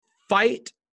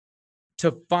fight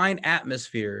to find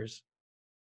atmospheres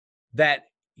that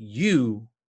you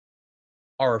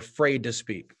are afraid to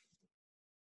speak.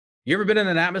 You ever been in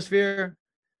an atmosphere?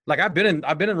 Like I've been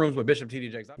in rooms with Bishop T.D.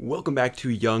 Jakes. Welcome back to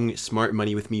Young Smart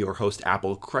Money with me, your host,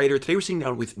 Apple Kreider. Today we're sitting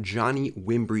down with Johnny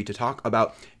Wimbrey to talk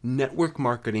about network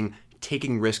marketing,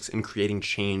 taking risks, and creating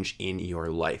change in your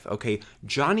life. Okay,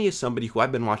 Johnny is somebody who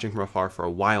I've been watching from afar for a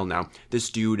while now.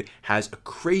 This dude has a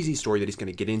crazy story that he's going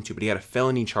to get into, but he had a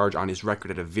felony charge on his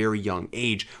record at a very young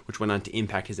age, which went on to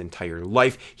impact his entire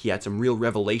life. He had some real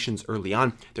revelations early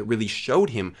on that really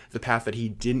showed him the path that he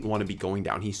didn't want to be going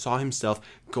down. He saw himself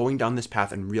going down this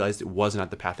path and realized it was not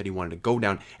the path that he wanted to go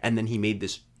down, and then he made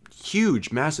this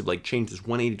huge, massive, change, this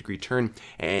 180-degree turn,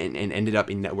 and ended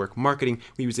up in network marketing.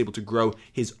 He was able to grow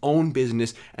his own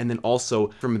business, and then also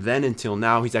from then until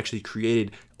now, he's actually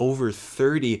created over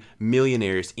 30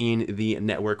 millionaires in the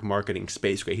network marketing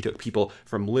space. Okay, he took people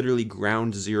from literally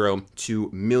ground zero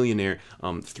to millionaire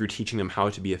through teaching them how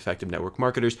to be effective network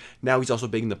marketers. Now he's also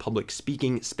big in the public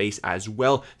speaking space as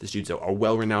well. This dude's a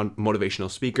well-renowned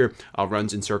motivational speaker,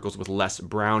 runs in circles with Les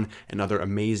Brown and other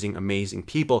amazing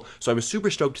people. So I was super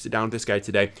stoked to sit down with this guy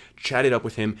today, chat it up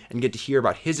with him, and get to hear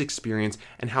about his experience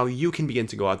and how you can begin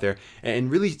to go out there and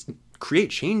really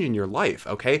create change in your life,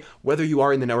 okay? Whether you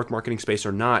are in the network marketing space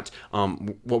or not,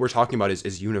 what we're talking about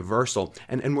is universal.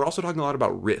 And we're also talking a lot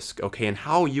about risk, okay? And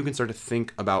how you can start to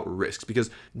think about risks,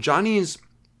 because Johnny's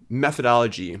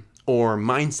methodology or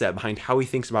mindset behind how he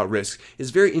thinks about risks is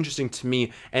very interesting to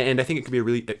me, and I think it could be a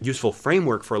really useful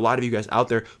framework for a lot of you guys out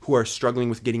there who are struggling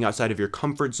with getting outside of your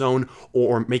comfort zone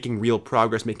or making real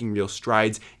progress, making real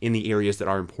strides in the areas that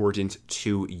are important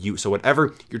to you. So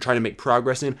whatever you're trying to make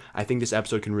progress in, I think this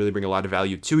episode can really bring a lot of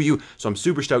value to you. So I'm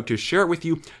super stoked to share it with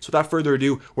you. So without further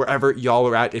ado, wherever y'all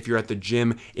are at, if you're at the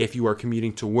gym, if you are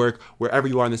commuting to work, wherever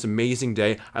you are on this amazing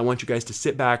day, I want you guys to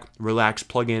sit back, relax,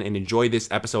 plug in, and enjoy this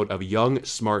episode of Young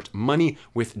Smart Money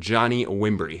with Johnny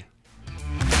Wimbrey.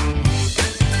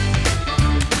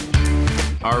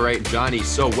 All right, Johnny.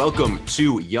 So welcome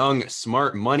to Young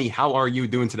Smart Money. How are you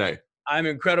doing today? I'm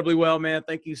incredibly well, man.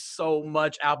 Thank you so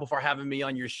much, Apple, for having me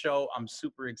on your show. I'm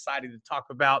super excited to talk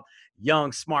about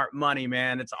Young Smart Money,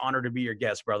 man. It's an honor to be your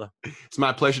guest, brother. It's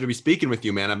my pleasure to be speaking with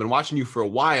you, man. I've been watching you for a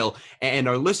while, and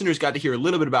our listeners got to hear a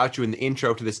little bit about you in the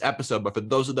intro to this episode. But for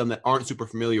those of them that aren't super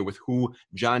familiar with who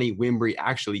Johnny Wimbrey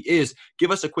actually is,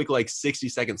 give us a quick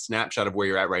 60-second snapshot of where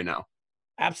you're at right now.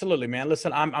 Absolutely, man.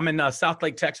 Listen, I'm in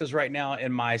Southlake, Texas right now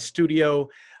in my studio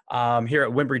here at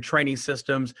Wimbrey Training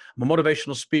Systems. I'm a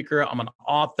motivational speaker. I'm an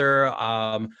author,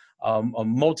 a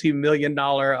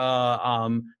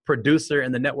multi-million-dollar producer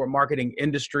in the network marketing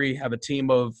industry. Have a team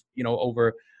of,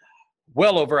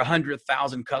 well over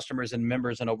 100,000 customers and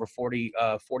members in over 40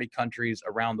 countries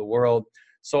around the world.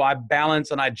 So I balance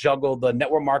and I juggle the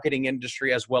network marketing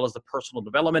industry as well as the personal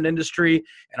development industry.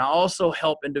 And I also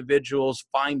help individuals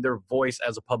find their voice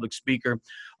as a public speaker.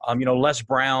 Les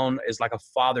Brown is like a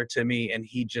father to me, and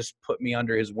he just put me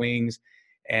under his wings.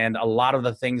 And a lot of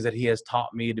the things that he has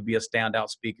taught me to be a standout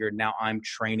speaker, now I'm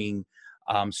training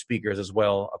speakers as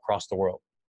well across the world.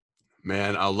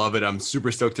 Man, I love it. I'm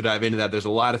super stoked to dive into that. There's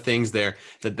a lot of things there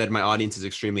that my audience is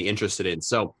extremely interested in.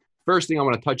 So first thing I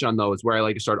want to touch on, though, is where I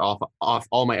like to start off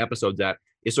all my episodes at,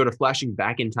 is sort of flashing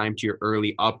back in time to your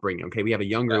early upbringing. Okay, we have a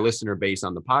younger listener base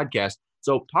on the podcast.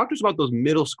 So talk to us about those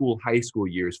middle school, high school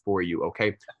years for you,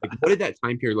 okay? What did that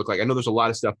time period look like? I know there's a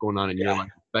lot of stuff going on in your life,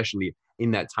 especially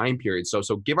in that time period. So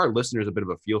give our listeners a bit of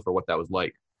a feel for what that was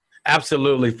like.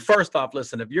 Absolutely. First off,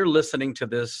 listen, if you're listening to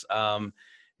this,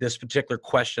 this particular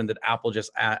question that Apple just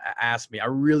asked me, I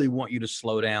really want you to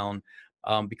slow down.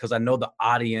 Because I know the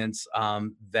audience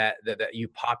that you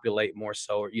populate more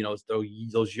so,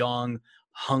 those young,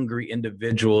 hungry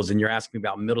individuals, and you're asking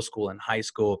about middle school and high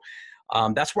school.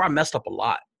 That's where I messed up a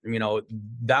lot.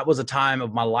 That was a time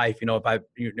of my life, if I,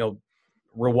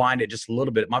 rewind it just a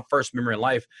little bit. My first memory in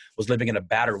life was living in a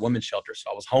battered women's shelter.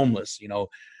 So I was homeless,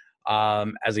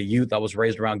 as a youth. I was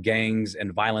raised around gangs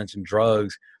and violence and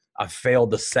drugs. I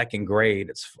failed the second grade.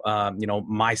 It's,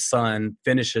 my son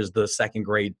finishes the second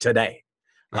grade today.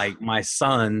 Like my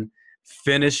son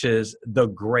finishes the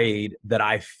grade that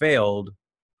I failed,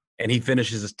 and he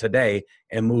finishes it today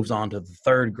and moves on to the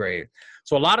third grade.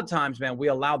 So a lot of times, man, we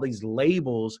allow these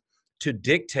labels to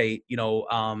dictate,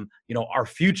 our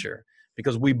future,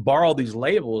 because we borrow these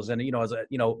labels. And,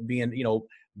 being,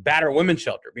 battered women's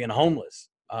shelter, being homeless,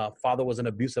 father was an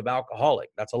abusive alcoholic.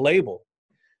 That's a label.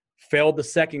 Failed the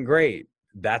second grade.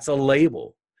 That's a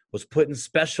label. Was put in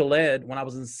special ed when I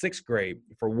was in sixth grade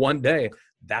for one day.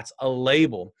 That's a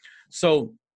label.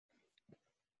 So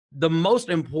the most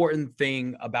important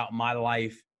thing about my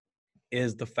life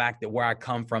is the fact that where I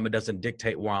come from, it doesn't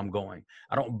dictate where I'm going.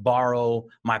 I don't borrow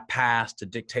my past to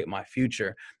dictate my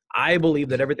future. I believe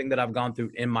that everything that I've gone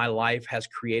through in my life has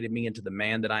created me into the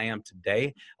man that I am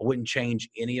today. I wouldn't change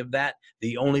any of that.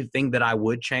 The only thing that I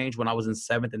would change, when I was in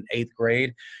 7th and 8th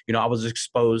grade, I was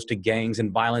exposed to gangs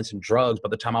and violence and drugs. By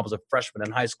the time I was a freshman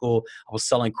in high school, I was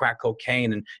selling crack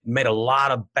cocaine and made a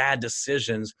lot of bad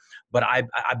decisions. But I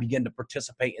began to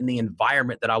participate in the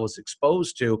environment that I was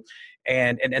exposed to.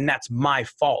 And that's my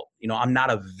fault. I'm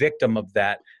not a victim of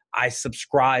that. I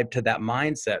subscribe to that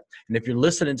mindset. And if you're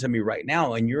listening to me right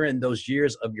now and you're in those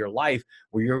years of your life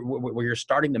where you're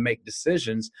starting to make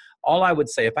decisions, all I would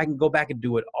say, if I can go back and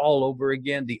do it all over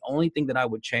again, the only thing that I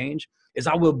would change is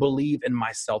I will believe in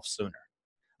myself sooner.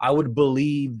 I would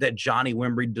believe that Johnny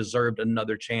Wimbrey deserved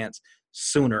another chance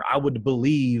sooner. I would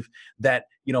believe that,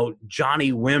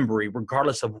 Johnny Wimbrey,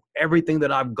 regardless of everything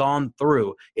that I've gone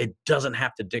through, it doesn't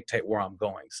have to dictate where I'm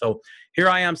going. So here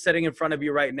I am sitting in front of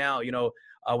you right now.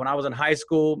 When I was in high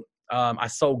school, I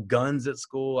sold guns at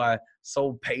school. I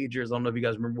sold pagers. I don't know if you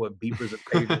guys remember what beepers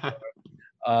and pagers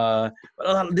are. But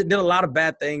I did a lot of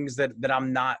bad things that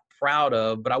I'm not proud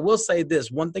of. But I will say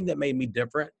this, one thing that made me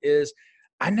different is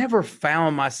I never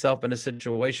found myself in a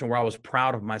situation where I was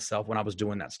proud of myself when I was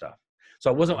doing that stuff. So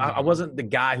I wasn't the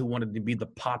guy who wanted to be the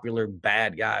popular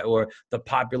bad guy or the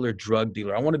popular drug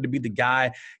dealer. I wanted to be the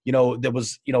guy, that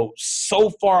was, so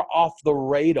far off the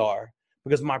radar,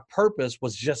 because my purpose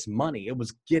was just money. It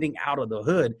was getting out of the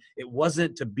hood. It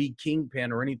wasn't to be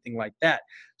kingpin or anything like that.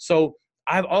 So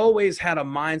I've always had a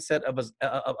mindset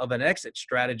of an exit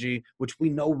strategy, which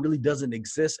we know really doesn't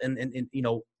exist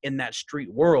in that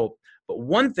street world. But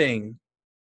one thing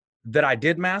that I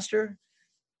did master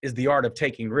is the art of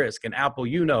taking risk. And Apple,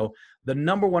 the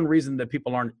number one reason that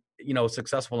people aren't,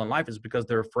 successful in life is because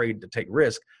they're afraid to take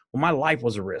risk. Well, my life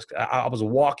was a risk. I was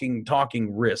walking,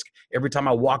 talking risk. Every time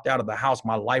I walked out of the house,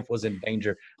 my life was in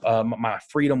danger. My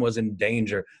freedom was in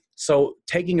danger. So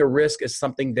taking a risk is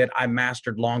something that I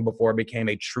mastered long before I became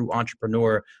a true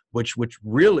entrepreneur, which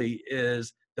really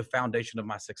is the foundation of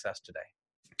my success today.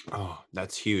 Oh,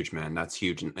 that's huge, man. That's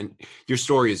huge. And your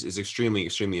story is extremely,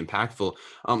 extremely impactful.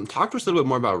 Talk to us a little bit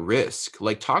more about risk.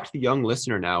 Like, talk to the young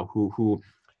listener now who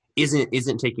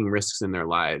isn't taking risks in their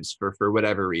lives for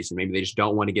whatever reason. Maybe they just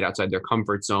don't want to get outside their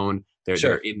comfort zone.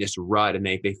 They're in this rut and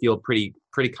they feel pretty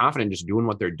confident just doing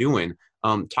what they're doing.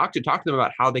 Talk to them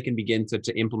about how they can begin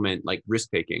to implement like risk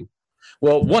taking.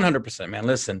 Well, 100%, man.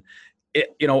 Listen,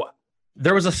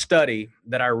 there was a study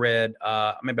that I read.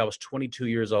 Maybe I was 22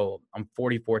 years old. I'm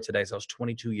 44 today, so I was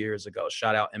 22 years ago.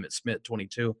 Shout out Emmett Smith,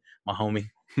 22, my homie.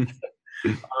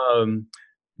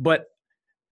 But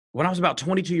when I was about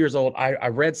 22 years old, I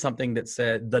read something that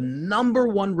said the number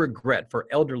one regret for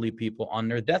elderly people on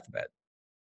their deathbed.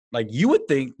 Like, you would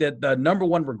think that the number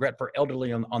one regret for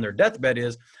elderly on their deathbed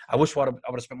is, I wish I would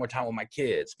have spent more time with my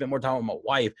kids, spent more time with my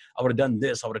wife. I would have done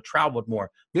this. I would have traveled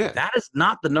more. Yeah. That is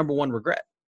not the number one regret.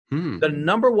 The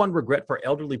number one regret for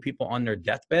elderly people on their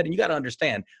deathbed, and you got to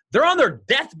understand, they're on their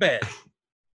deathbed.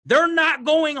 They're not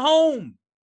going home.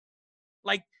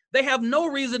 Like, they have no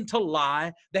reason to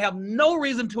lie. They have no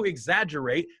reason to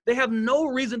exaggerate. They have no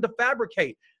reason to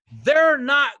fabricate. They're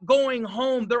not going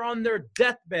home. They're on their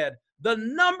deathbed. The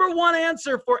number one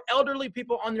answer for elderly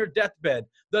people on their deathbed,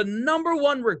 the number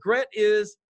one regret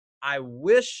is, I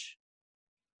wish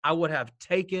I would have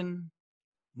taken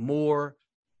more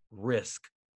risk.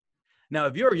 Now,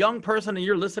 if you're a young person and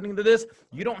you're listening to this,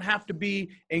 you don't have to be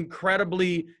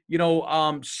incredibly,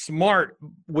 smart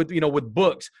with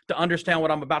books to understand what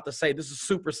I'm about to say. This is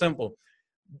super simple.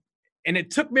 And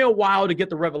it took me a while to get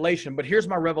the revelation, but here's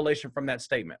my revelation from that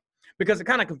statement, because it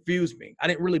kind of confused me. I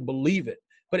didn't really believe it,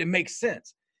 but it makes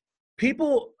sense.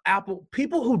 People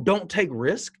who don't take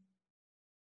risk,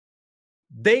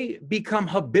 they become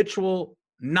habitual,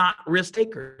 not risk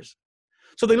takers.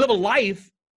 So they live a life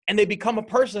and they become a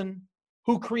person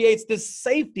who creates this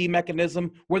safety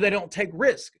mechanism where they don't take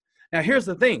risk. Now, here's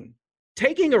the thing.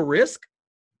 Taking a risk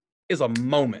is a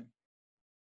moment.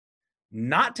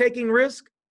 Not taking risk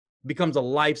becomes a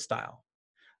lifestyle.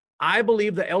 I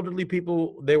believe the elderly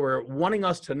people, they were wanting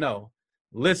us to know,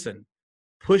 listen,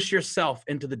 push yourself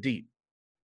into the deep.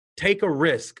 Take a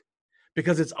risk,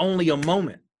 because it's only a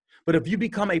moment. But if you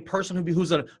become a person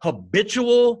who's a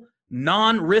habitual,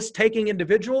 non-risk-taking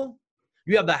individual,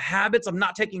 you have the habits of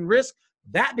not taking risk,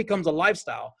 that becomes a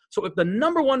lifestyle. So if the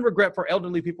number one regret for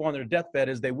elderly people on their deathbed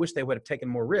is they wish they would have taken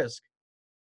more risk,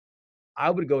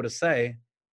 I would go to say,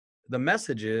 the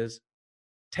message is,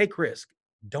 take risk.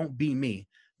 Don't be me.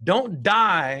 Don't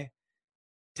die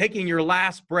taking your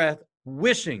last breath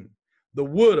wishing the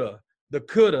woulda, the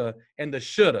coulda, and the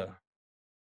shoulda.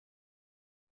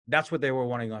 That's what they were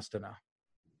wanting us to know.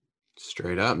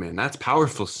 Straight up, man. That's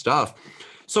powerful stuff.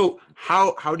 So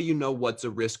how do you know what's a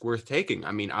risk worth taking?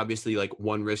 I mean, obviously, like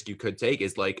one risk you could take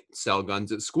is like sell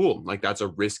guns at school. Like that's a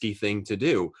risky thing to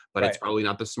do, but it's Right. probably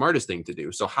not the smartest thing to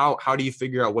do. So how do you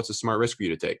figure out what's a smart risk for you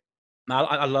to take?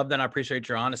 I love that. I appreciate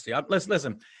your honesty.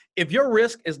 Listen, if your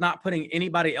risk is not putting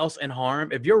anybody else in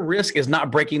harm, if your risk is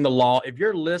not breaking the law, if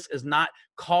your risk is not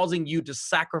causing you to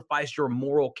sacrifice your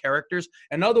moral characters,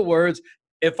 in other words,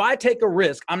 if I take a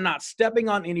risk, I'm not stepping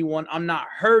on anyone, I'm not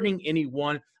hurting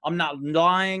anyone, I'm not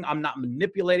lying, I'm not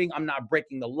manipulating, I'm not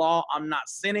breaking the law, I'm not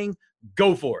sinning,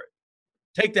 go for it.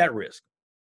 Take that risk.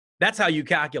 That's how you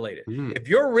calculate it. Mm. If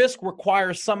your risk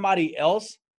requires somebody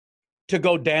else to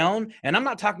go down, and I'm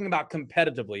not talking about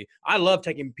competitively. I love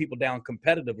taking people down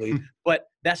competitively, but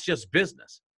that's just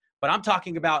business. But I'm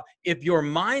talking about if your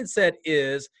mindset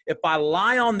is, if I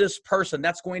lie on this person,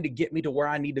 that's going to get me to where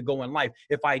I need to go in life.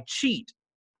 If I cheat,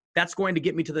 that's going to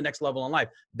get me to the next level in life.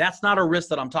 That's not a risk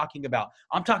that I'm talking about.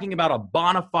 I'm talking about a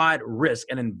bona fide risk,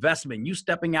 an investment, you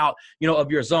stepping out,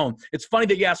 of your zone. It's funny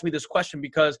that you asked me this question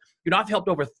because, I've helped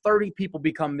over 30 people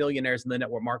become millionaires in the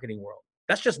network marketing world.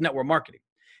 That's just network marketing.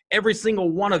 Every single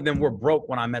one of them were broke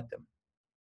when I met them.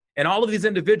 And all of these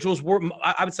individuals were,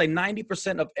 I would say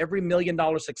 90% of every $1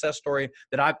 million success story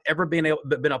that I've ever been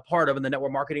a part of in the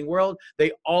network marketing world,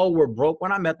 they all were broke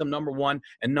when I met them, number one.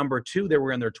 And number two, they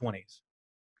were in their 20s.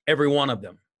 Every one of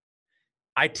them.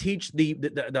 I teach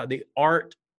the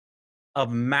art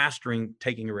of mastering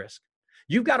taking a risk.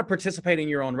 You've got to participate in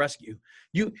your own rescue.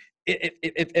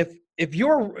 If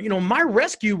you're, my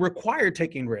rescue required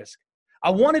taking risk. I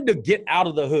wanted to get out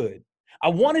of the hood. I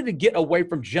wanted to get away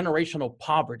from generational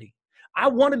poverty. I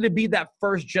wanted to be that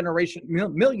first generation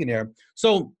millionaire.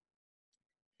 So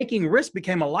taking risk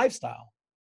became a lifestyle.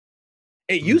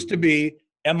 It used to be,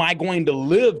 am I going to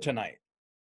live tonight?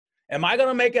 Am I going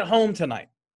to make it home tonight?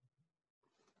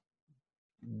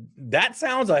 That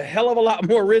sounds a hell of a lot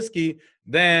more risky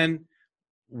than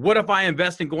what if I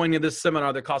invest in going to this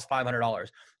seminar that costs $500?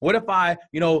 What if I,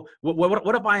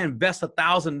 what if I invest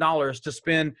 $1,000 to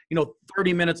spend,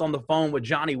 30 minutes on the phone with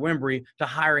Johnny Wimbrey to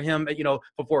hire him,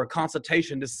 for a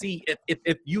consultation to see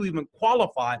if you even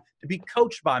qualify to be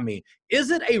coached by me?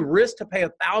 Is it a risk to pay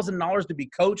 $1,000 to be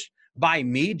coached by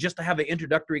me just to have an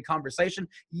introductory conversation?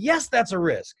 Yes, that's a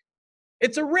risk.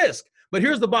 It's a risk. But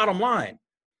here's the bottom line.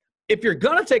 If you're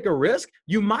going to take a risk,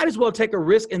 you might as well take a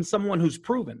risk in someone who's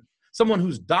proven. Someone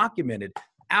who's documented.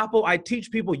 Apple, I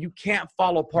teach people you can't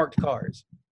follow parked cars.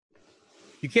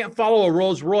 You can't follow a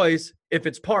Rolls Royce if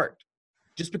it's parked.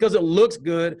 Just because it looks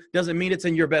good doesn't mean it's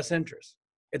in your best interest.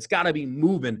 It's got to be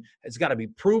moving. It's got to be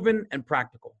proven and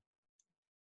practical.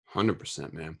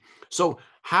 100%, man. So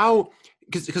how,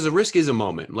 because a risk is a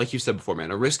moment, like you said before,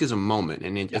 man, a risk is a moment,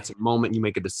 and it's a moment you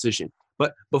make a decision.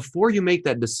 But before you make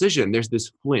that decision, there's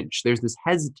this flinch, there's this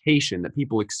hesitation that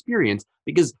people experience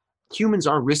because humans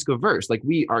are risk averse. Like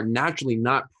we are naturally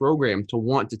not programmed to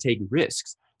want to take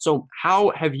risks. So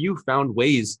how have you found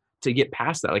ways to get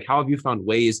past that? Like how have you found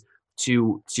ways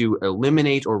to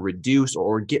eliminate or reduce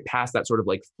or get past that sort of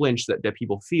like flinch that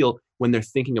people feel when they're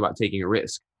thinking about taking a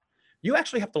risk? You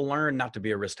actually have to learn not to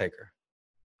be a risk taker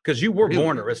because you were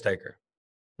born a risk taker.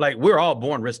 Like we're all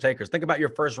born risk takers. Think about your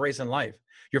first race in life.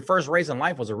 Your first race in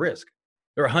life was a risk.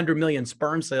 There are 100 million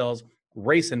sperm cells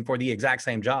racing for the exact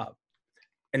same job.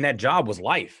 And that job was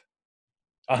life.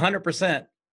 100%,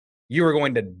 you are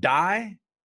going to die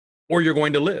or you're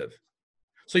going to live.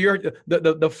 So you're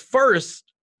the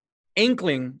first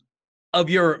inkling of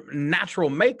your natural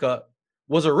makeup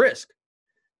was a risk.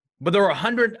 But there were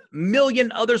 100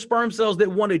 million other sperm cells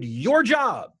that wanted your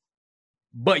job,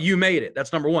 but you made it.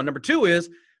 That's number one. Number two is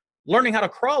learning how to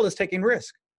crawl is taking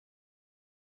risk.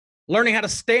 Learning how to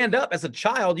stand up as a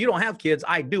child. You don't have kids.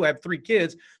 I do. I have 3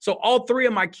 kids. So all 3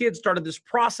 of my kids started this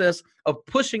process of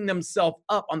pushing themselves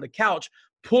up on the couch,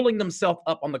 pulling themselves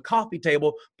up on the coffee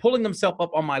table, pulling themselves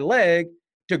up on my leg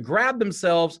to grab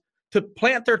themselves, to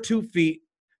plant their 2 feet,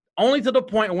 only to the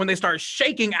point when they start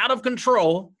shaking out of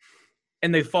control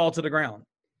and they fall to the ground.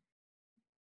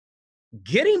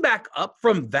 Getting back up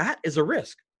from that is a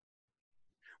risk.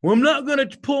 Well, I'm not going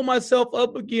to pull myself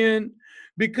up again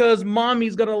because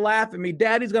mommy's going to laugh at me.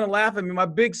 Daddy's going to laugh at me. My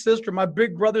big sister, my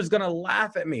big brother's going to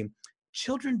laugh at me.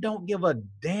 Children don't give a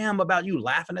damn about you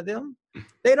laughing at them.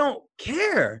 They don't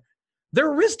care.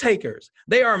 They're risk takers.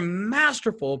 They are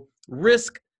masterful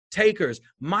risk takers.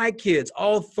 My kids,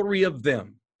 all 3 of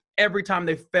them, every time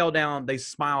they fell down, they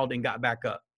smiled and got back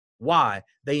up. Why?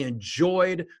 They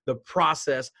enjoyed the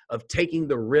process of taking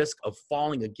the risk of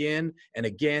falling again and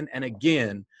again and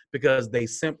again because they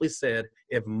simply said,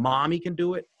 if mommy can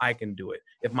do it, I can do it.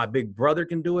 If my big brother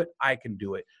can do it, I can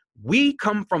do it. We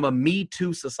come from a Me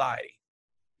Too society.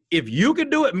 If you can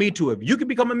do it, me too. If you can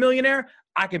become a millionaire,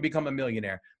 I can become a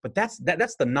millionaire. But that's the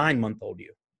 9-month-old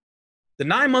you. The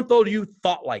 9-month-old you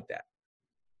thought like that.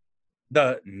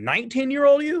 The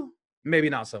 19-year-old you, maybe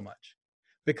not so much,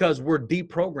 because we're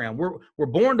deprogrammed. We're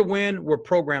born to win. We're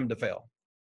programmed to fail.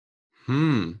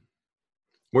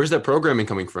 Where's that programming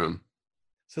coming from?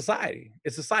 Society.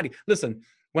 It's society. Listen,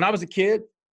 when I was a kid,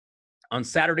 on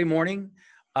Saturday morning,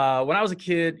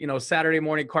 Saturday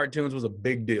morning cartoons was a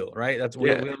big deal, right? That's what,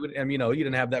 and you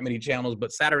didn't have that many channels,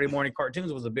 but Saturday morning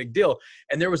cartoons was a big deal.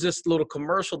 And there was this little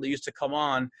commercial that used to come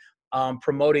on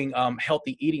promoting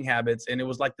healthy eating habits. And it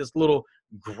was like this little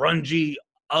grungy,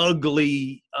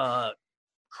 ugly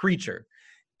creature.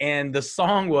 And the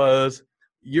song was,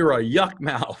 "You're a yuck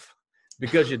mouth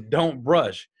because you don't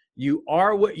brush. You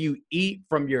are what you eat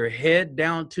from your head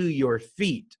down to your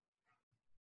feet."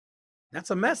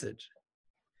 That's a message.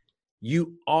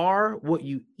 You are what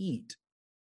you eat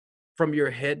from your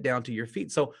head down to your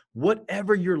feet. So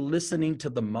whatever you're listening to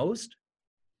the most,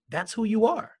 that's who you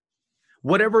are.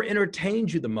 Whatever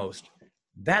entertains you the most,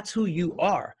 that's who you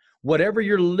are. Whatever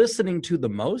you're listening to the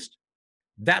most,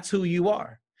 that's who you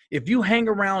are. If you hang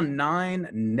around 9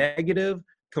 negative,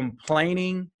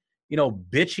 complaining,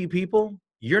 bitchy people,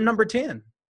 you're number 10.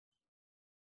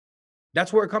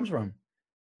 That's where it comes from.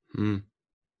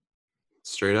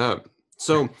 Straight up.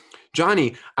 So,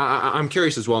 Johnny, I'm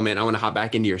curious as well, man. I want to hop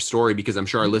back into your story because I'm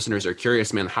sure our listeners are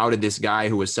curious, man. How did this guy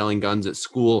who was selling guns at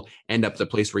school end up the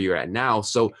place where you're at now?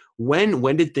 So when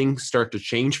did things start to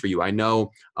change for you? I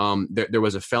know there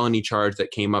was a felony charge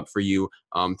that came up for you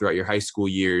throughout your high school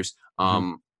years.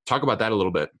 Talk about that a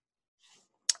little bit.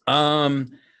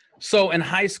 So in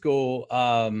high school,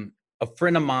 a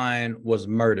friend of mine was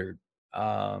murdered.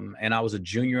 And I was a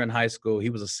junior in high school. He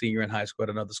was a senior in high school at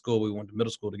another school. We went to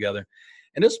middle school together.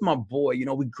 And this is my boy.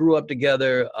 We grew up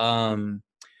together.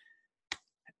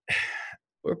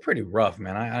 We're pretty rough,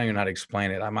 man. I don't even know how to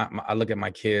explain it. I look at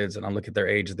my kids and I look at their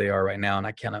age they are right now, and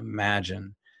I can't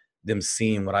imagine them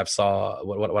seeing what I saw.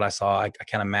 What I saw. I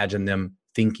can't imagine them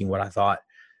thinking what I thought.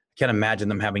 I can't imagine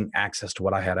them having access to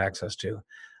what I had access to.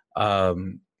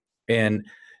 And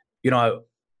a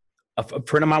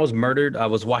friend of mine was murdered. I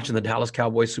was watching the Dallas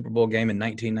Cowboys Super Bowl game in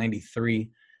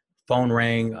 1993. Phone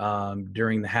rang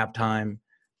during the halftime.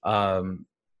 And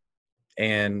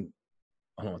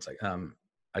hold on one second.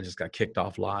 I just got kicked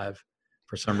off live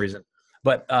for some reason.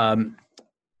 But and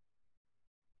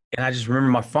I just remember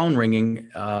my phone ringing,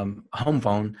 home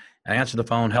phone. And I answered the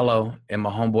phone, hello. And my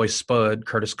homeboy Spud,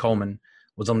 Curtis Coleman,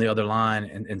 was on the other line.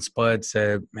 And Spud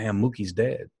said, "Man, Mookie's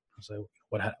dead." I said,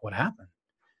 what happened?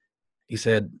 He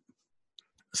said,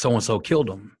 "So-and-so killed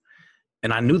him."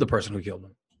 And I knew the person who killed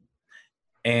him.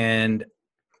 And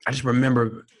I just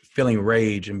remember feeling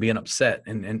rage and being upset.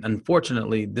 And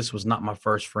unfortunately, this was not my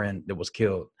first friend that was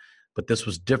killed, but this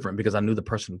was different because I knew the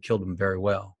person who killed him very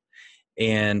well.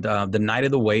 And the night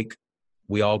of the wake,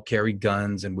 we all carried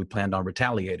guns and we planned on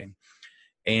retaliating.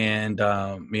 And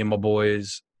me and my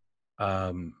boys,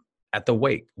 at the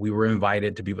wake, we were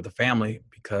invited to be with the family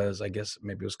because I guess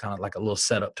maybe it was kind of like a little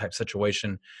setup type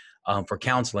situation for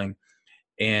counseling.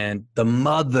 And the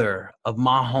mother of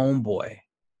my homeboy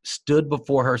stood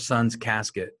before her son's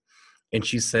casket and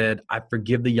she said, "I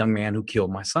forgive the young man who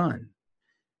killed my son."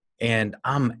 And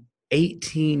I'm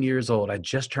 18 years old. I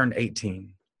just turned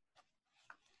 18.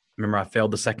 Remember, I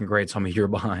failed the second grade, so I'm a year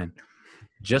behind.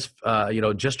 Just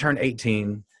turned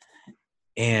 18.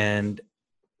 And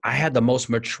I had the most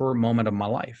mature moment of my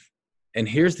life. And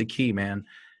here's the key, man.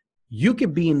 You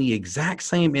could be in the exact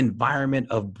same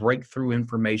environment of breakthrough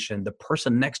information. The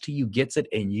person next to you gets it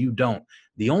and you don't.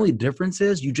 The only difference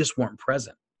is you just weren't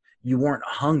present. You weren't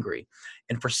hungry.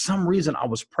 And for some reason, I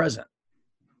was present.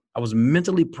 I was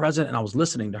mentally present and I was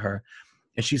listening to her.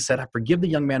 And she said, "I forgive the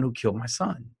young man who killed my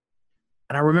son."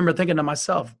 And I remember thinking to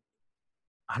myself,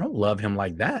 I don't love him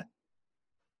like that.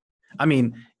 I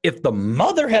mean, if the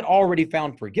mother had already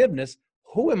found forgiveness,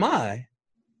 who am I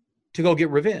to go get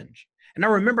revenge? And I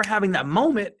remember having that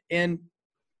moment and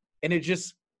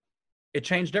it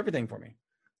changed everything for me.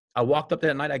 I walked up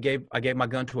that night, I gave my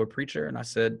gun to a preacher and I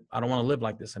said, "I don't want to live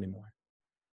like this anymore."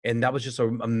 And that was just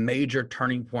a major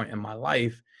turning point in my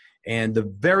life. And the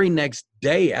very next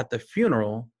day at the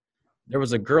funeral, there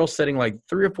was a girl sitting like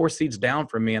 3 or 4 seats down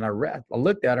from me. And I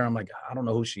looked at her, I'm like, I don't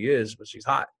know who she is, but she's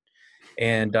hot.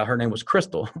 And her name was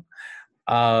Crystal.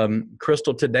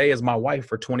 Crystal today is my wife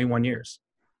for 21 years.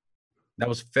 That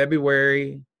was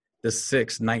February the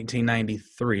 6th,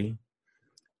 1993.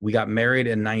 We got married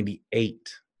in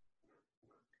 98.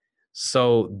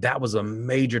 So that was a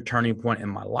major turning point in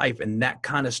my life. And that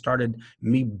kind of started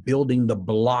me building the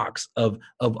blocks of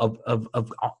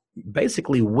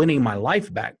basically winning my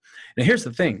life back. And here's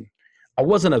the thing. I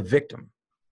wasn't a victim.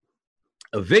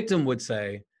 A victim would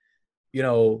say, you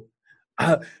know,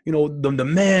 the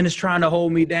man is trying to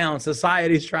hold me down.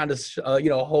 Society's trying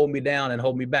to, hold me down and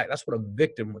hold me back. That's what a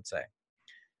victim would say.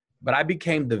 But I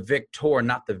became the victor,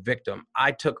 not the victim.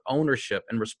 I took ownership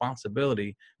and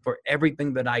responsibility for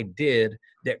everything that I did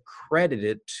that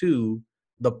credited to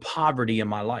the poverty in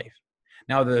my life.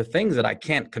 Now, there are things that I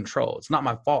can't control. It's not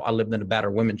my fault I lived in a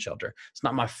battered women's shelter. It's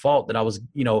not my fault that I was,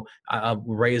 I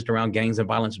raised around gangs and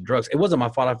violence and drugs. It wasn't my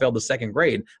fault I failed the second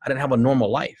grade. I didn't have a normal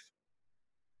life.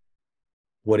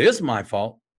 What is my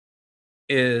fault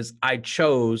is I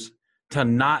chose to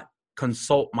not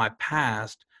consult my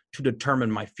past to determine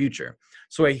my future.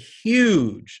 So a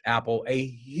huge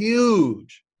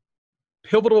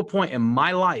pivotal point in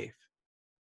my life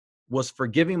was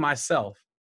forgiving myself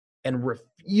and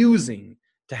refusing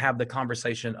to have the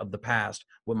conversation of the past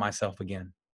with myself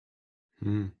again.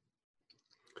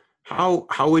 How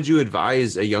would you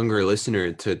advise a younger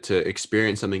listener to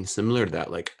experience something similar to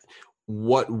that? Like,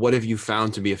 what have you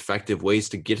found to be effective ways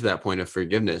to get to that point of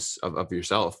forgiveness of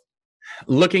yourself?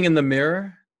 Looking in the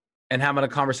mirror and having a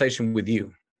conversation with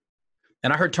you.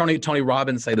 And I heard Tony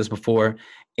Robbins say this before.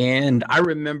 And I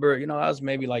remember, I was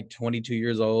maybe like 22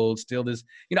 years old, still this,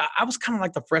 I was kind of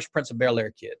like the Fresh Prince of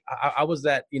Bel-Air kid. I was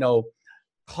that,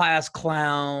 class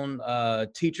clown,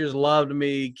 teachers loved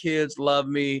me, kids loved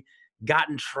me, got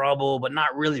in trouble, but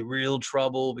not really real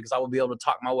trouble because I would be able to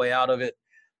talk my way out of it.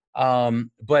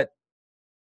 But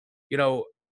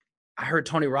I heard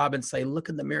Tony Robbins say, look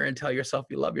in the mirror and tell yourself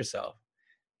you love yourself.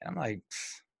 And I'm like,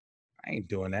 I ain't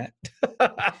doing that.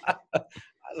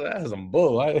 That's some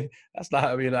bull. I'd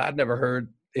never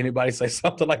heard anybody say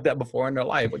something like that before in their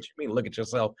life. What you mean, look at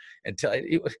yourself and tell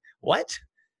you what?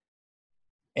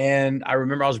 And I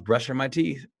remember I was brushing my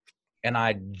teeth and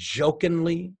I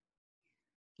jokingly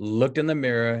looked in the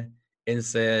mirror and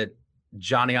said,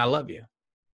 Johnny, I love you.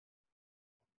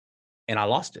 And I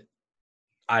lost it.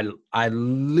 I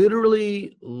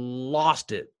literally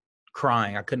lost it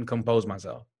crying. I couldn't compose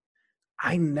myself.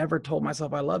 I never told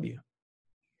myself I love you.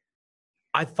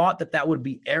 I thought that would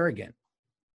be arrogant.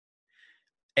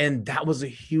 And that was a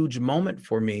huge moment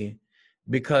for me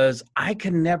because I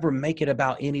can never make it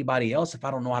about anybody else if I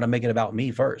don't know how to make it about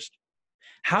me first.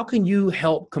 How can you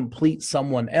help complete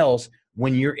someone else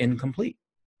when you're incomplete?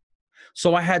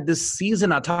 So I had this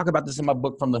season, I talk about this in my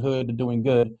book, From the Hood to Doing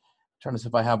Good. I'm trying to see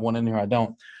if I have one in here. I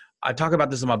don't. I talk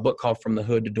about this in my book called From the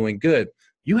Hood to Doing Good.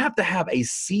 You have to have a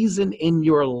season in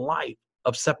your life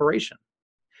of separation.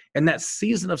 And that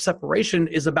season of separation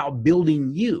is about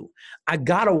building you. I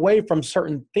got away from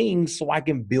certain things so I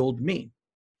can build me.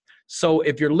 So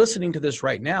if you're listening to this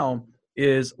right now,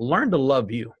 is learn to love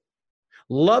you.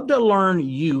 Love to learn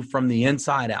you from the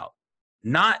inside out.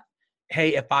 Not,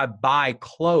 hey, if I buy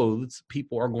clothes,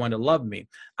 people are going to love me.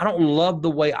 I don't love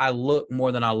the way I look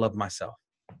more than I love myself.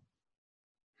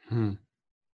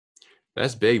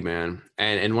 That's big, man.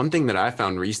 And one thing that I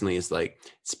found recently is like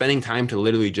spending time to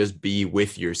literally just be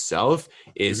with yourself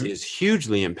is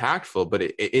hugely impactful, but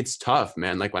it's tough,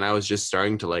 man. Like when I was just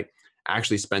starting to like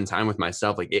actually spend time with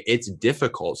myself, like it's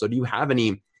difficult. So do you have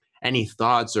any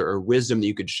thoughts or wisdom that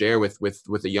you could share with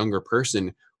a younger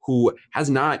person who has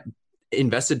not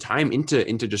invested time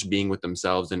into just being with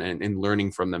themselves and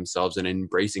learning from themselves and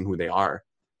embracing who they are?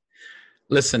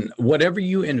 Listen, whatever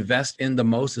you invest in the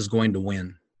most is going to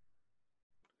win.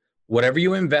 Whatever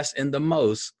you invest in the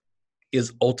most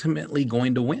is ultimately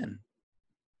going to win.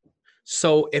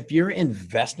 So if you're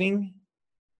investing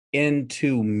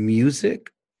into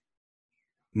music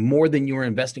more than you're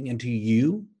investing into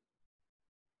you,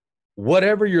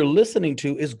 whatever you're listening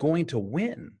to is going to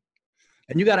win.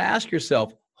 And you got to ask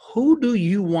yourself, who do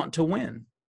you want to win?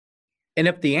 And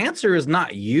if the answer is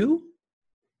not you,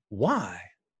 why?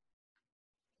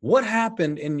 What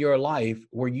happened in your life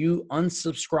where you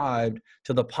unsubscribed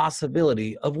to the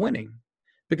possibility of winning?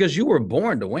 Because you were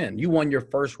born to win. You won your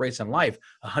first race in life,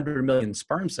 100 million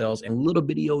sperm cells, and little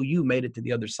bitty old you made it to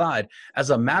the other side.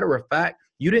 As a matter of fact,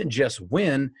 you didn't just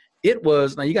win. It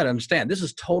was, now you got to understand, this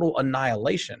is total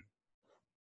annihilation.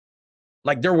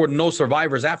 Like there were no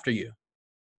survivors after you.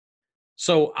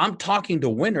 So I'm talking to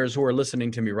winners who are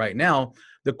listening to me right now.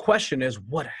 The question is,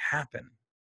 what happened?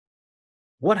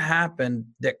 What happened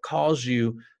that caused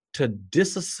you to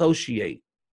disassociate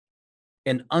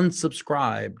and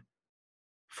unsubscribe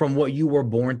from what you were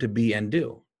born to be and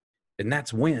do? And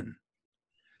that's win.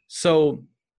 So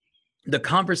the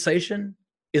conversation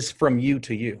is from you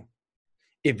to you.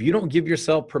 If you don't give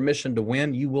yourself permission to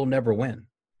win, you will never win.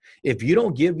 If you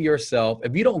don't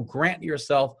grant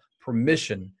yourself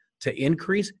permission to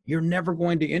increase, you're never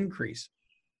going to increase.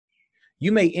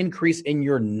 You may increase in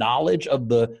your knowledge of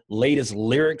the latest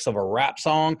lyrics of a rap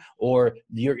song, or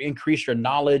you increase your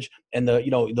knowledge and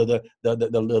the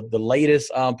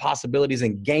latest possibilities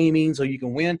in gaming so you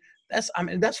can win. That's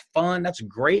fun. That's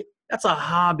great. That's a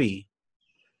hobby.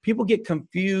 People get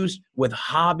confused with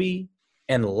hobby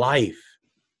and life.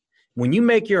 When you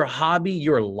make your hobby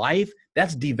your life,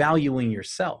 that's devaluing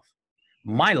yourself.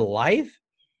 My life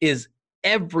is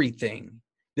everything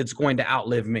that's going to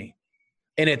outlive me.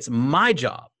 And it's my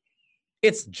job.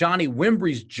 It's Johnny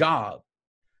Wimbrey's job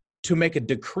to make a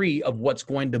decree of what's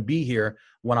going to be here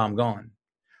when I'm gone.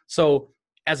 So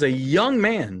as a young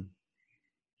man,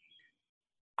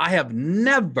 I have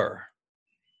never,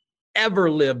 ever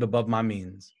lived above my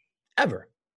means, ever.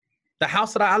 The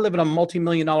house that I live in a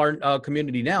multi-million-dollar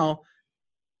community now,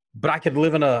 but I could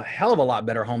live in a hell of a lot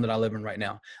better home than I live in right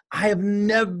now. I have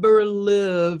never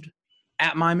lived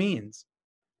at my means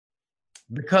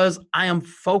because I am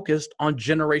focused on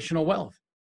generational wealth.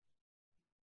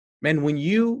 Man, when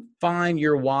you find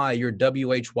your why, your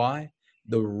WHY,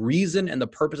 the reason and the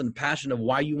purpose and the passion of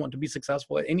why you want to be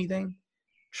successful at anything,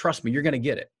 trust me, you're going to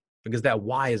get it because that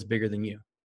why is bigger than you.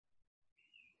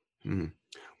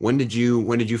 When did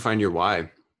you find your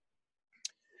why?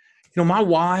 My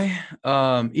why,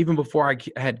 even before I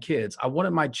had kids, I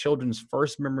wanted my children's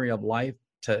first memory of life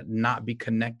to not be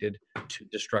connected to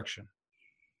destruction.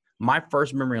 My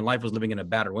first memory in life was living in a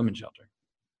battered women's shelter.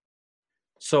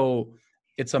 So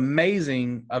it's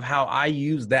amazing of how I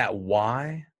use that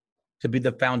why to be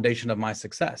the foundation of my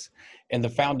success. And the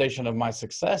foundation of my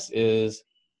success is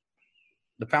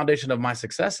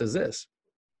this.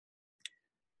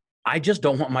 I just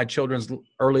don't want my children's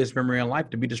earliest memory in life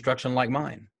to be destruction like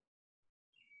mine.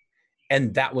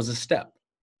 And that was a step.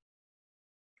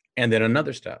 And then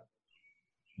another step.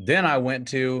 Then I went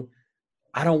to,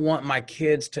 I don't want my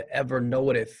kids to ever know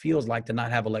what it feels like to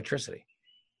not have electricity.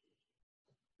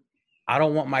 I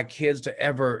don't want my kids to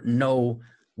ever know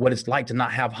what it's like to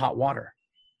not have hot water.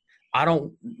 I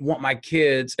don't want my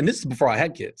kids, and this is before I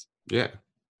had kids. Yeah.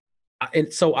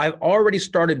 And so I've already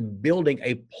started building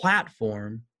a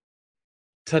platform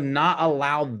to not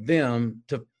allow them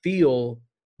to feel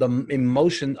the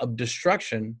emotion of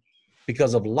destruction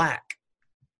because of lack.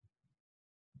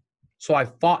 So I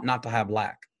fought not to have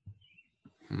lack.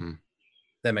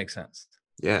 That makes sense.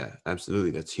 Yeah,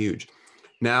 absolutely. That's huge.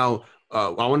 Now, I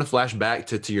want to flash back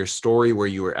to your story where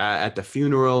you were at the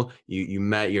funeral. You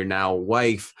met your now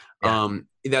wife. Yeah.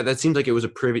 That seems like it was a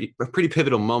pretty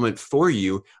pivotal moment for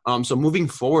you. So moving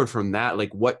forward from that,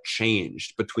 like what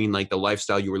changed between like the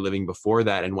lifestyle you were living before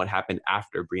that and what happened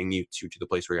after bringing you to the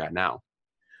place where you're at now?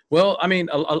 Well, I mean,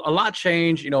 a lot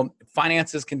changed.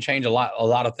 Finances can change a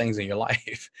lot of things in your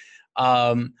life.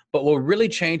 But what really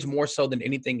changed more so than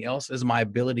anything else is my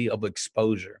ability of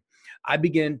exposure. I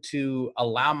began to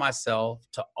allow myself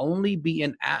to only be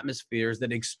in atmospheres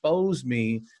that expose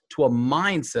me to a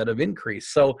mindset of increase.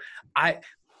 So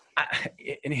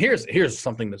and here's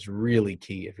something that's really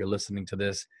key if you're listening to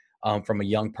this from a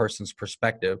young person's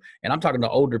perspective. And I'm talking to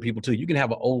older people too. You can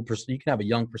have a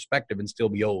young perspective and still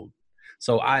be old.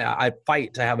 So I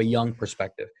fight to have a young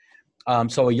perspective.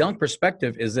 So a young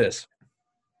perspective is this.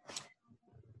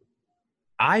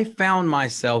 I found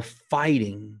myself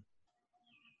fighting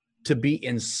to be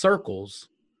in circles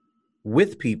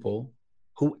with people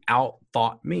who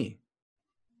outthought me.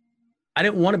 I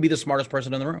didn't want to be the smartest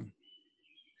person in the room.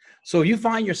 So if you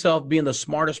find yourself being the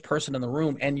smartest person in the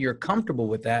room and you're comfortable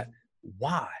with that,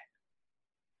 why?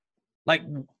 Like,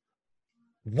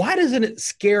 why doesn't it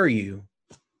scare you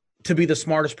to be the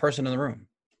smartest person in the room?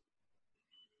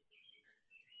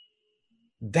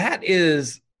 That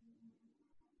is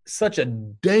such a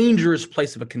dangerous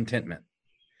place of a contentment.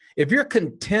 If you're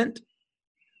content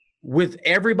with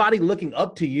everybody looking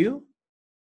up to you,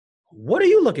 what are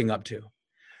you looking up to?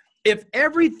 If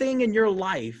everything in your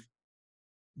life,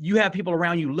 you have people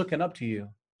around you looking up to you,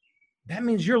 that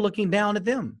means you're looking down at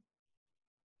them,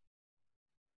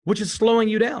 which is slowing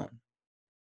you down.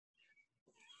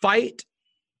 Fight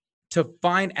to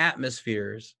find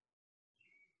atmospheres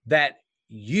that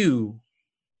you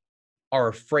are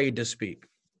afraid to speak.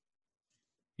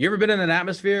 You ever been in an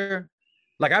atmosphere?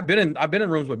 Like I've been in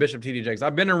rooms with Bishop T.D. Jakes.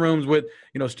 I've been in rooms with,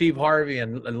 Steve Harvey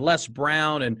and Les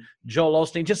Brown and Joel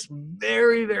Osteen, just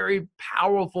very, very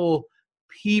powerful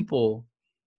people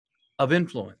of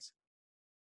influence.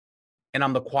 And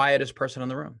I'm the quietest person in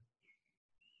the room.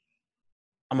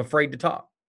 I'm afraid to talk.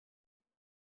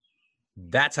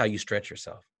 That's how you stretch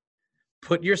yourself.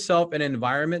 Put yourself in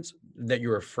environments that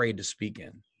you're afraid to speak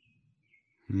in.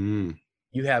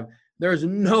 There's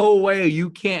no way you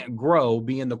can't grow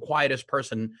being the quietest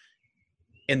person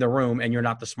in the room and you're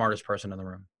not the smartest person in the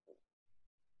room.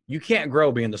 You can't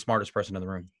grow being the smartest person in the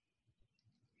room.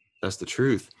 That's the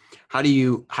truth. How do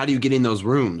you get in those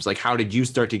rooms? Like, how did you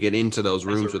start to get into those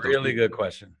rooms? That's a really good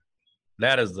question.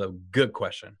 That is a good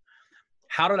question.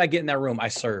 How did I get in that room? I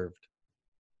served.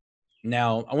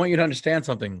 Now, I want you to understand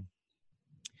something.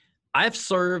 I've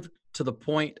served to the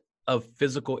point of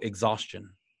physical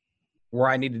exhaustion where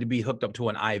I needed to be hooked up to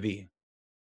an IV.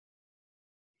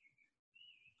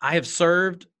 I have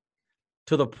served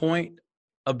to the point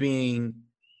of being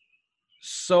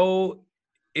so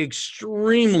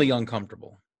extremely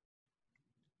uncomfortable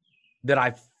that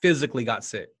I physically got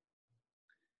sick.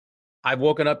 I've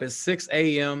woken up at 6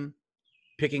 a.m.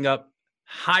 picking up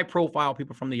high profile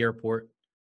people from the airport,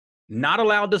 not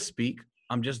allowed to speak.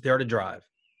 I'm just there to drive.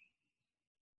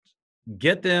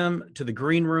 Get them to the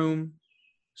green room,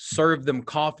 serve them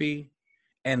coffee,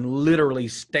 and literally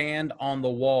stand on the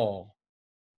wall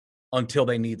until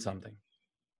they need something.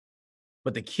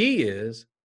 But the key is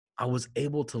I was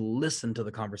able to listen to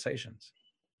the conversations.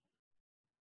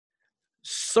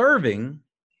 Serving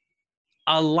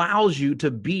allows you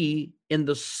to be in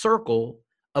the circle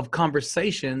of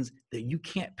conversations that you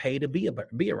can't pay to be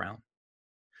around.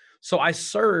 So I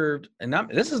served, and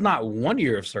this is not 1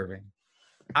 year of serving.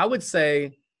 I would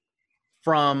say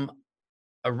from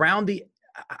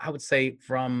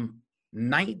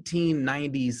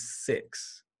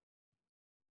 1996,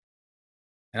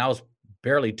 and I was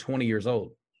barely 20 years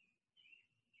old.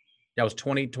 I was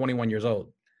 21 years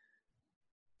old.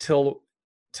 Till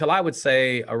I would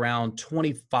say around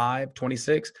 25,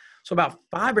 26. So about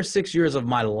 5 or 6 years of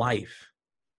my life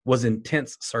was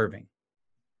intense serving.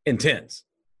 Intense.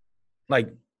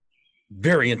 Like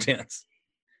very intense.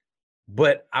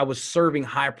 But I was serving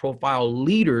high profile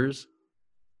leaders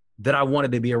that I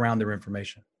wanted to be around their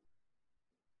information.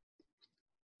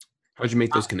 How'd you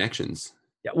make those connections?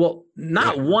 Yeah, well,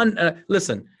 not one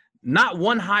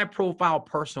high profile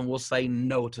person will say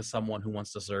no to someone who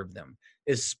wants to serve them,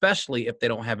 especially if they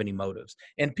don't have any motives.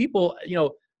 And people,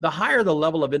 the higher the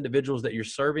level of individuals that you're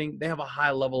serving, they have a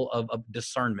high level of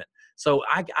discernment. So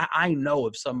I know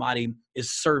if somebody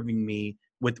is serving me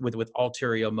with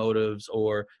ulterior motives,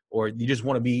 or you just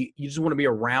want to be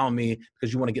around me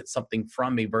because you want to get something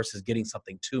from me versus getting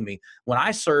something to me. When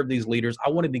I served these leaders, I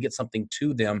wanted to get something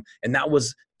to them, and that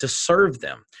was to serve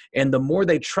them. And the more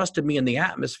they trusted me in the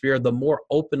atmosphere, the more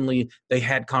openly they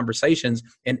had conversations.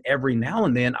 And every now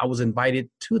and then I was invited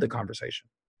to the conversation.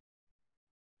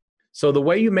 So the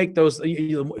way you make those,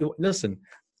 listen,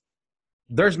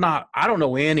 I don't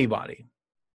know anybody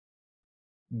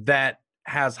that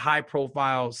has high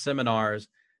profile seminars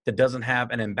that doesn't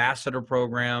have an ambassador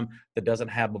program, that doesn't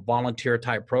have a volunteer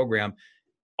type program.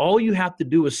 All you have to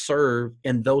do is serve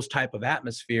in those type of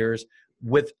atmospheres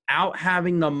without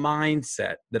having the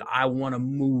mindset that I want to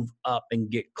move up and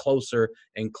get closer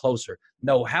and closer.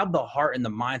 No, have the heart and the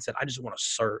mindset. I just want to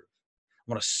serve. I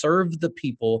want to serve the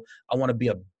people. I want to be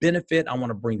a benefit. I want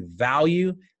to bring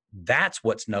value. That's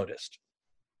what's noticed.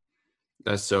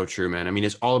 That's so true, man. I mean,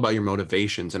 it's all about your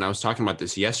motivations. And I was talking about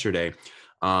this yesterday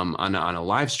on a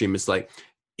live stream. It's like,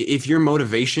 if your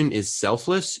motivation is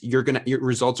selfless, your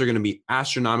results are going to be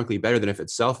astronomically better than if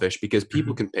it's selfish, because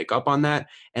people can pick up on that.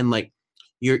 And like,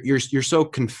 you're so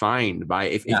confined by,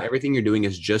 if everything you're doing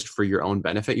is just for your own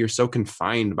benefit, you're so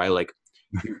confined by like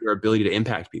your ability to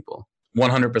impact people.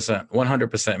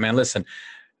 100%, man. Listen,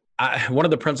 one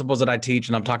of the principles that I teach,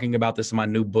 and I'm talking about this in my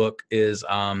new book, is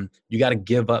you got to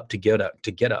give up to get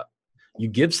up. You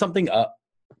give something up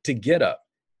to get up.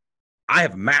 I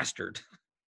have mastered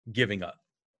giving up.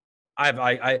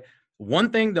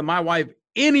 One thing that my wife,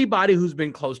 anybody who's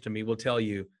been close to me will tell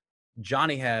you,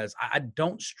 Johnny I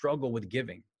don't struggle with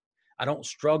giving. I don't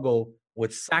struggle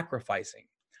with sacrificing.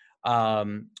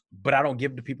 But I don't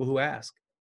give to people who ask.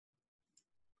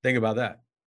 Think about that.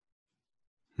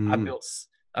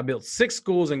 I built 6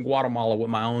 schools in Guatemala with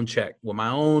my own check, with my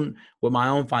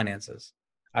own finances.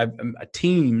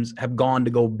 Teams have gone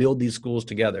to go build these schools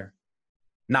together.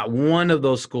 Not one of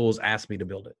those schools asked me to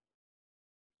build it.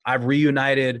 I've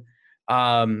reunited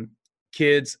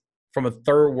kids from a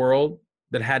third world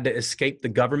that had to escape the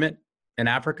government in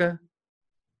Africa.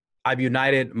 I've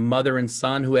united mother and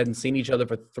son who hadn't seen each other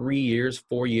for 3 years,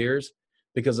 4 years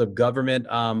because of government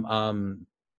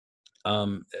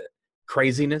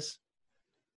craziness.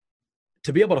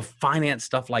 To be able to finance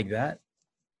stuff like that,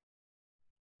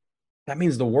 that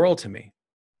means the world to me.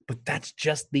 But that's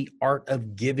just the art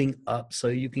of giving up so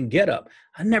you can get up.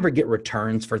 I never get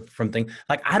returns from things.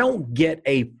 Like I don't get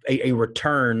a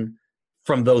return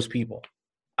from those people.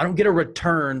 I don't get a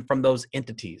return from those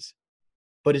entities.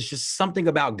 But it's just something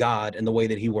about God and the way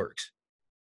that he works.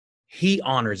 He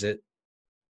honors it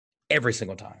every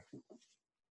single time.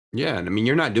 Yeah. And I mean,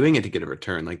 you're not doing it to get a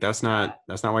return. Like that's not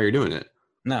why you're doing it.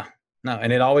 No.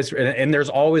 And and there's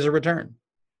always a return.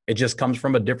 It just comes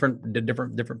from a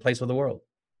different place of the world.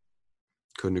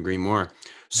 Couldn't agree more.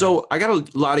 So I got a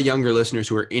lot of younger listeners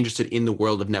who are interested in the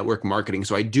world of network marketing.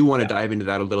 So I do want to dive into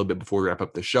that a little bit before we wrap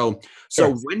up the show.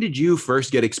 So when did you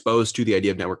first get exposed to the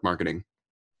idea of network marketing?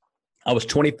 I was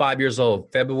 25 years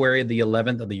old, February the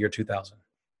 11th of the year 2000.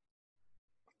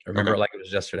 I remember it like it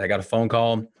was yesterday. I got a phone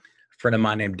call. A friend of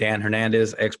mine named Dan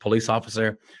Hernandez, ex-police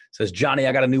officer, says, Johnny,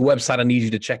 I got a new website. I need you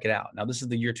to check it out. Now, this is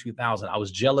the year 2000. I was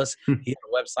jealous. He had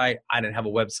a website. I didn't have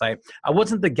a website. I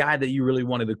wasn't the guy that you really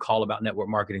wanted to call about network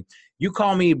marketing. You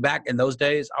call me back in those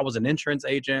days, I was an insurance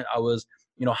agent. I was,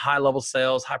 high level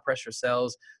sales, high pressure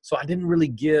sales. So I didn't really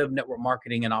give network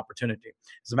marketing an opportunity.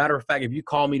 As a matter of fact, if you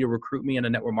call me to recruit me in a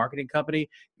network marketing company,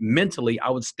 mentally, I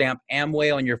would stamp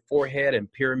Amway on your forehead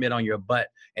and pyramid on your butt.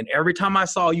 And every time I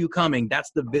saw you coming,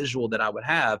 that's the visual that I would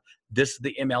have. This is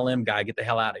the MLM guy. Get the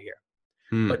hell out of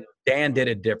here. But Dan did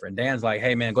it different. Dan's like,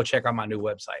 hey, man, go check out my new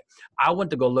website. I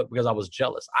went to go look because I was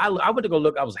jealous. I went to go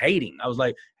look. I was hating. I was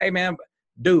like, hey, man,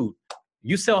 dude,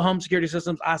 you sell home security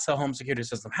systems. I sell home security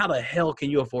systems. How the hell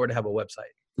can you afford to have a website?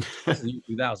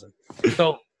 2000.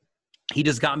 So he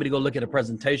just got me to go look at a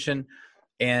presentation.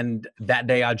 And that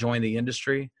day I joined the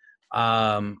industry.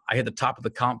 I hit the top of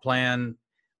the comp plan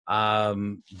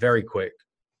very quick.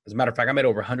 As a matter of fact, I made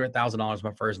over $100,000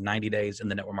 my first 90 days in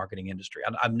the network marketing industry.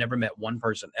 I've never met one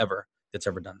person ever that's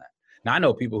ever done that. Now, I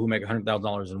know people who make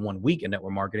 $100,000 in 1 week in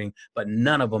network marketing, but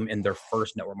none of them in their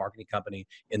first network marketing company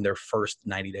in their first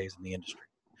 90 days in the industry.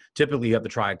 Typically, you have to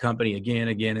try a company again,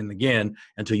 and again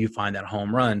until you find that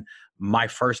home run. My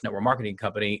first network marketing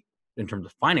company, in terms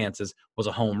of finances, was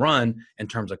a home run. In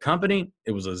terms of company,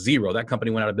 it was a zero. That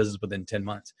company went out of business within 10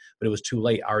 months, but it was too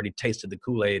late. I already tasted the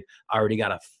Kool-Aid. I already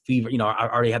got a fever. I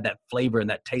already had that flavor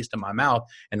and that taste in my mouth.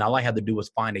 And all I had to do was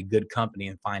find a good company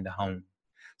and find a home.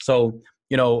 So,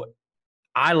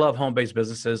 I love home-based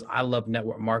businesses. I love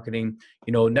network marketing.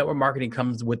 Network marketing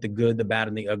comes with the good, the bad,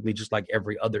 and the ugly, just like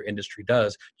every other industry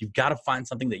does. You've got to find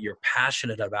something that you're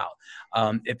passionate about.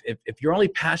 If you're only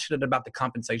passionate about the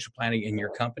compensation planning in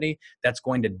your company, that's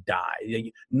going to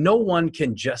die. No one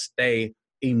can just stay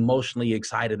emotionally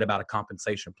excited about a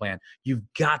compensation plan. You've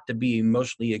got to be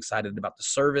emotionally excited about the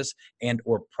service and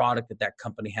or product that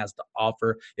company has to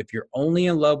offer. If you're only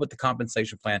in love with the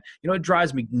compensation plan, it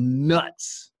drives me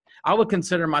nuts. I would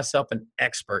consider myself an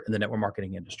expert in the network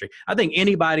marketing industry. I think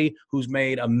anybody who's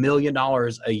made $1 million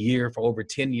a year for over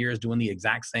 10 years doing the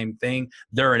exact same thing,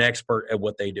 they're an expert at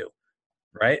what they do,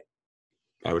 right?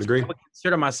 I would agree. I would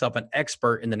consider myself an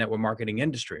expert in the network marketing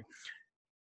industry.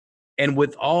 And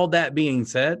with all that being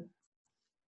said,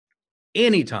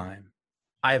 anytime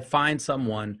I find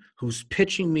someone who's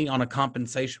pitching me on a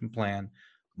compensation plan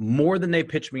more than they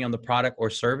pitch me on the product or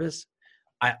service,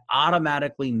 I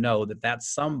automatically know that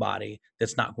that's somebody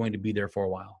that's not going to be there for a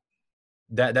while.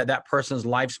 That person's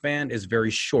lifespan is very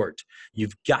short.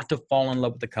 You've got to fall in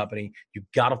love with the company. You've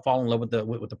got to fall in love with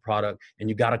the product, and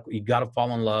you got to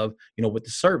fall in love, with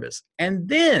the service. And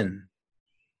then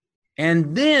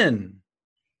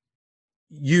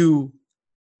you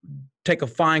take a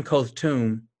fine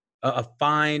tooth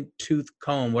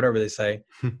comb, whatever they say,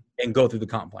 and go through the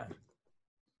comp plan.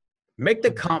 Make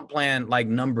the comp plan like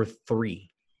number 3.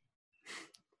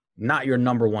 Not your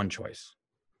number 1 choice.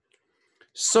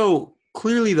 So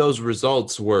clearly those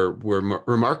results were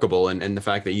remarkable. And the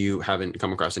fact that you haven't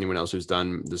come across anyone else who's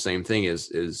done the same thing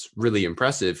is really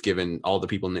impressive given all the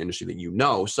people in the industry that you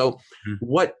know. So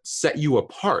what set you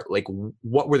apart? Like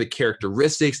what were the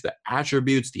characteristics, the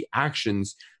attributes, the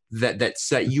actions that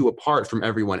set you apart from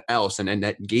everyone else and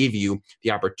that gave you the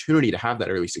opportunity to have that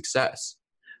early success?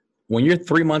 When you're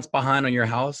 3 months behind on your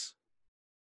house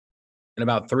and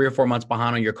about 3 or 4 months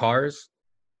behind on your cars,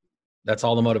 that's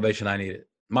all the motivation I needed.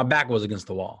 My back was against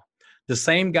the wall. The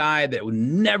same guy that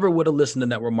never would have listened to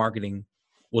network marketing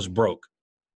was broke.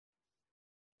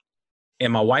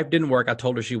 And my wife didn't work. I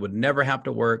told her she would never have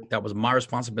to work. That was my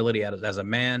responsibility as a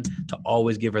man to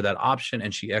always give her that option,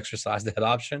 and she exercised that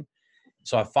option.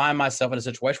 So I find myself in a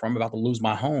situation where I'm about to lose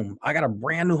my home. I got a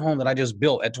brand new home that I just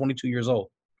built at 22 years old.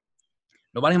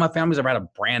 Nobody in my family's ever had a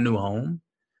brand new home.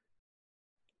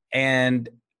 And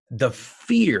the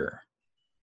fear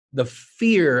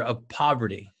of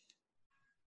poverty,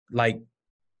 like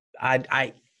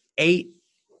I ate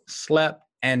slept,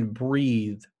 and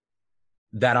breathed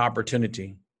that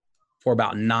opportunity for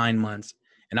about 9 months.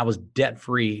 And I was debt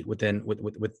free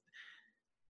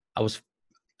I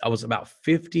was about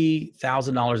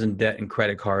 $50,000 in debt and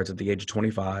credit cards at the age of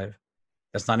 25.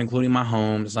 That's not including my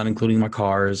home. It's not including my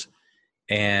cars.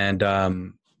 And,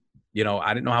 you know,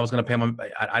 I didn't know how I was going to pay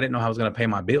I didn't know how I was going to pay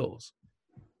my bills.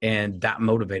 And that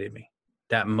motivated me.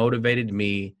 That motivated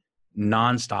me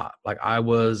nonstop. Like, I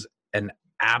was an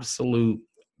absolute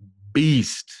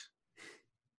beast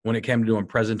when it came to doing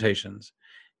presentations,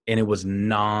 and it was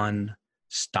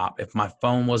non-stop. If my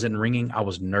phone wasn't ringing, I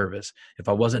was nervous. If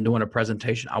I wasn't doing a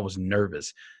presentation, I was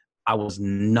nervous. I was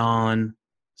non-stop.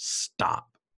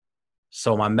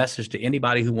 So my message to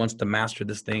anybody who wants to master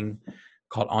this thing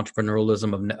called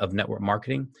entrepreneurialism of network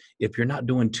marketing, if you're not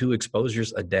doing 2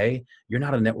 exposures a day, you're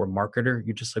not a network marketer.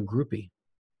 You're just a groupie.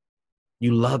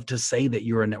 You love to say that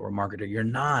you're a network marketer. You're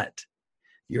not.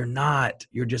 You're not.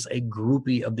 You're just a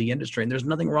groupie of the industry. And there's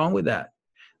nothing wrong with that.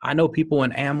 I know people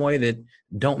in Amway that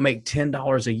don't make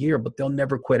 $10 a year, but they'll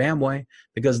never quit Amway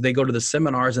because they go to the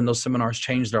seminars and those seminars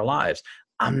change their lives.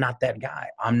 I'm not that guy.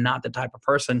 I'm not the type of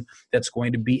person that's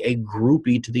going to be a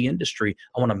groupie to the industry.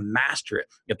 I want to master it.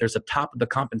 If there's a top of the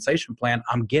compensation plan,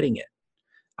 I'm getting it.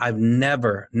 I've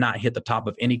never not hit the top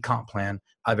of any comp plan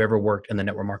I've ever worked in the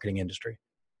network marketing industry.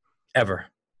 Ever.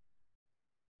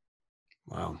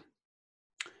 Wow.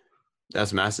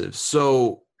 That's massive.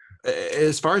 So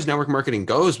as far as network marketing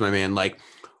goes, my man, like,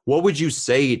 what would you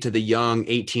say to the young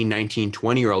 18, 19,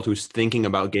 20-year-old who's thinking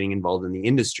about getting involved in the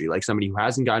industry? Like somebody who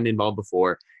hasn't gotten involved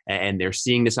before and they're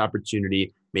seeing this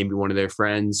opportunity, maybe one of their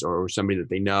friends or somebody that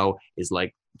they know is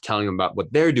like telling them about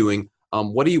what they're doing.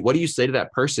 What do you say to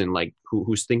that person like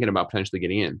who's thinking about potentially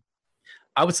getting in?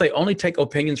 I would say only take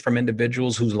opinions from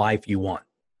individuals whose life you want.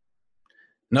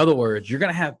 In other words, you're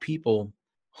going to have people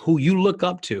who you look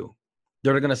up to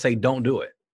that are going to say, don't do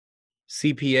it.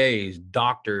 CPAs,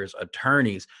 doctors,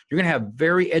 attorneys. You're going to have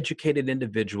very educated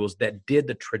individuals that did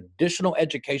the traditional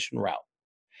education route.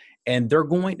 And they're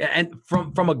going to, and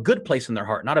from a good place in their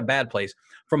heart, not a bad place,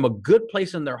 from a good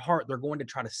place in their heart, they're going to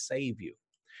try to save you.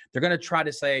 They're going to try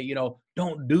to say, you know,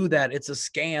 don't do that. It's a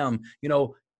scam.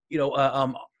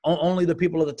 Only the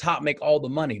people at the top make all the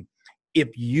money.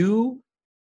 If you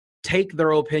take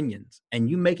their opinions and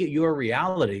you make it your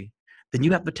reality, then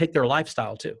you have to take their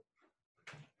lifestyle too.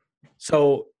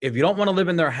 So if you don't want to live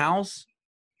in their house,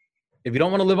 if you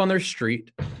don't want to live on their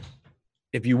street,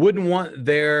 if you wouldn't want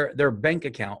their bank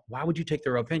account, why would you take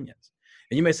their opinions?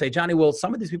 And you may say, Johnny, well,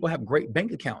 some of these people have great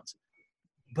bank accounts,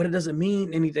 but it doesn't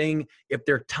mean anything if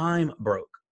their time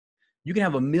broke. You can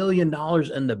have $1 million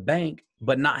in the bank,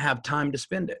 but not have time to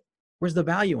spend it. Where's the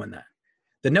value in that?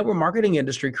 The network marketing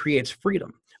industry creates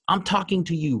freedom. I'm talking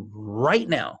to you right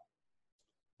now.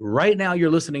 Right now, you're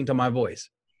listening to my voice.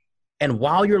 And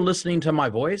while you're listening to my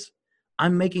voice,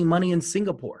 I'm making money in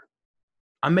Singapore.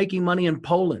 I'm making money in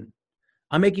Poland.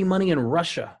 I'm making money in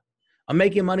Russia. I'm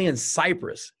making money in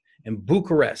Cyprus, in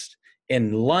Bucharest,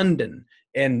 in London,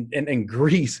 in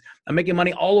Greece. I'm making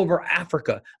money all over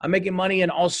Africa. I'm making money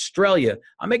in Australia.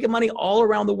 I'm making money all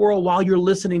around the world while you're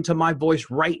listening to my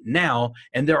voice right now.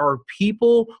 And there are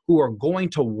people who are going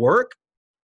to work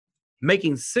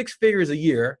making 6 figures a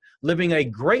year, living a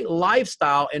great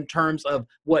lifestyle in terms of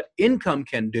what income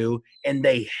can do, and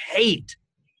they hate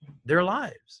their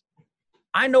lives.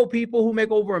 I know people who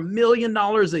make over $1 million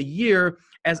a year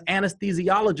as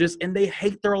anesthesiologists, and they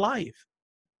hate their life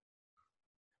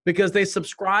because they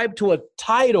subscribe to a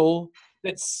title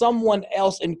that someone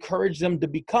else encouraged them to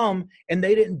become, and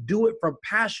they didn't do it for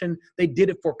passion. They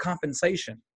did it for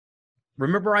compensation.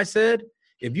 Remember I said,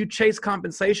 if you chase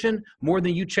compensation more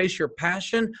than you chase your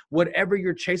passion, whatever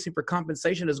you're chasing for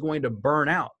compensation is going to burn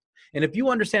out. And if you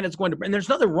understand it's going to, and there's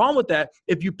nothing wrong with that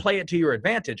if you play it to your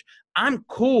advantage. I'm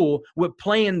cool with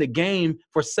playing the game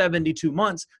for 72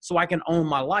 months so I can own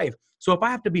my life. So if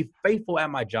I have to be faithful at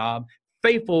my job,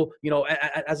 faithful,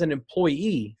 as an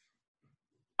employee,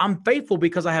 I'm faithful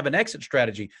because I have an exit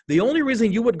strategy. The only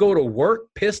reason you would go to work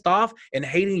pissed off and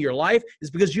hating your life is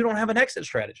because you don't have an exit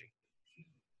strategy.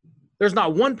 There's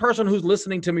not one person who's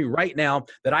listening to me right now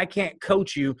that I can't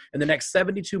coach you in the next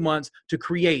 72 months to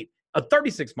create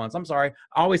 36 months. I'm sorry.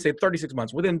 I always say 36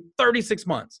 months. Within 36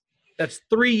 months, that's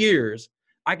 3 years,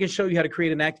 I can show you how to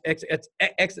create an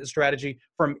exit strategy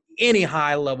from any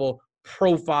high level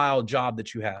profile job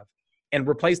that you have and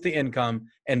replace the income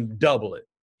and double it.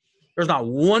 There's not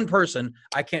one person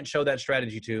I can't show that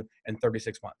strategy to in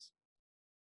 36 months.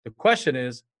 The question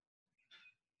is,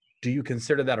 do you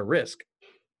consider that a risk?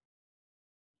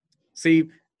 See,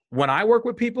 when I work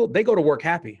with people, they go to work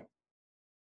happy.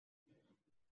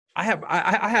 I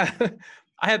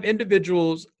I have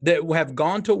individuals that have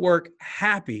gone to work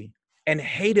happy and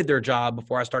hated their job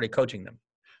before I started coaching them.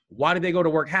 Why do they go to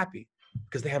work happy?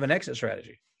 Because they have an exit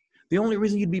strategy. The only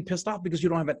reason you'd be pissed off because you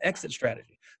don't have an exit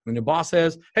strategy. When your boss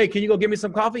says, hey, can you go get me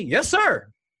some coffee? Yes, sir.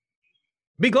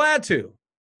 Be glad to.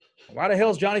 Why the hell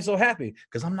is Johnny so happy?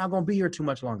 Because I'm not going to be here too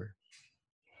much longer.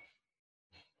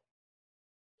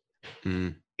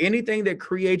 Anything that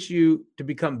creates you to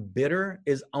become bitter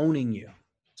is owning you.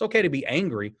 It's okay to be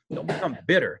angry. Don't become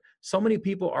bitter. So many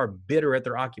people are bitter at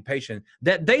their occupation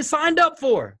that they signed up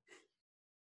for.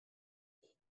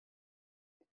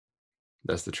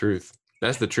 That's the truth.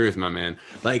 That's the truth, my man.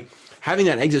 Like having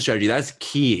that exit strategy, that's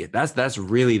key. That's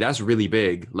really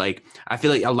big. Like I feel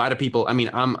like a lot of people, I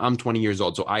mean, I'm 20 years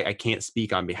old, so I can't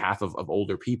speak on behalf of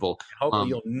older people. Hopefully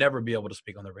you'll never be able to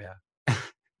speak on their behalf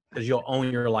because you'll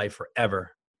own your life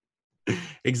forever.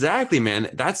 Exactly, man.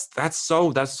 That's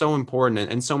so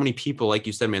important. And so many people, like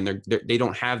you said, man, they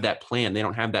don't have that plan. They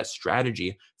don't have that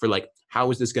strategy for like, how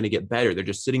is this going to get better? They're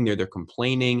just sitting there. They're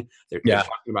complaining. They're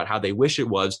talking about how they wish it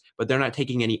was, but they're not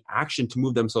taking any action to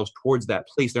move themselves towards that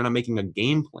place. They're not making a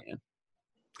game plan.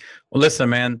 Well, listen,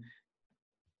 man,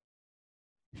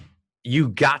 you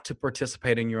got to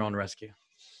participate in your own rescue.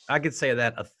 I could say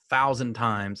that 1,000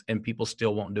 times and people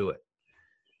still won't do it.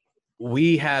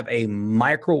 We have a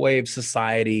microwave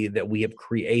society that we have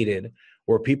created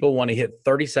where people want to hit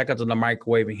 30 seconds on the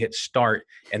microwave and hit start,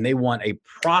 and they want a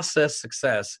process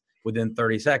success within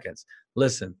 30 seconds.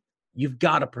 Listen, you've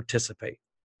got to participate.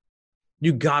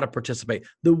 You got to participate.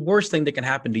 The worst thing that can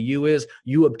happen to you is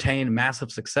you obtain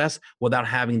massive success without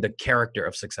having the character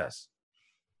of success.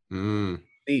 Going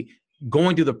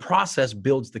through the process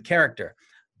builds the character.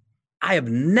 I have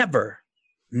never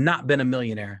not been a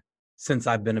millionaire since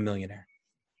I've been a millionaire.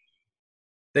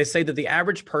 They say that the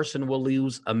average person will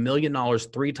lose $1 million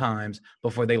 3 times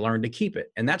before they learn to keep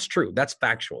it. And that's true. That's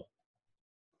factual.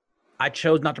 I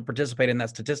chose not to participate in that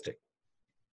statistic.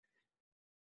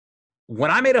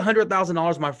 When I made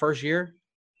 $100,000 my first year,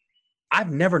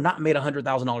 I've never not made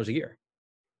 $100,000 a year.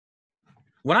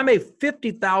 When I made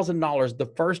 $50,000 the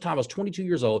first time I was 22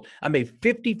 years old, I made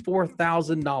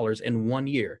 $54,000 in 1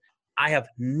 year. I have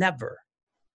never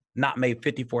not made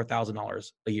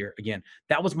 $54,000 a year again.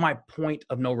 That was my point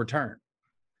of no return.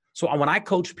 So when I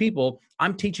coach people,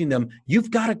 I'm teaching them,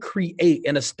 you've got to create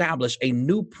and establish a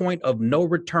new point of no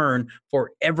return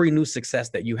for every new success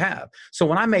that you have. So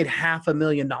when I made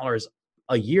 $500,000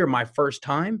 a year my first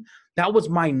time, that was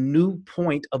my new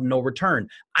point of no return.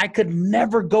 I could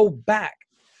never go back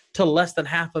to less than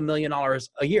 $500,000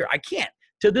 a year. I can't.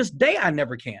 To this day, I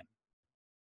never can.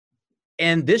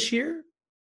 And this year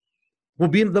will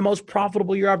be the most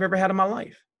profitable year I've ever had in my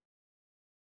life.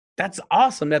 That's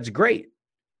awesome. That's great.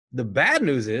 The bad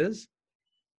news is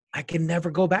I can never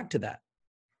go back to that.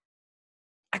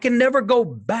 I can never go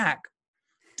back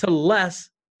to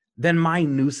less than my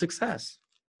new success.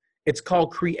 It's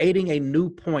called creating a new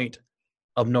point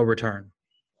of no return.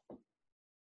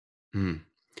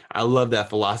 I love that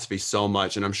philosophy so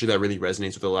much. And I'm sure that really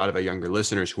resonates with a lot of our younger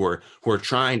listeners who are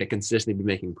trying to consistently be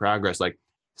making progress. Like,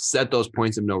 set those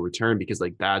points of no return, because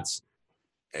like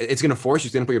it's going to force you,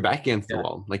 it's going to put your back against the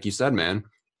wall. Like you said, man,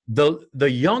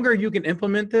 the younger you can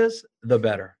implement this, the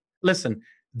better. Listen,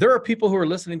 there are people who are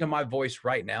listening to my voice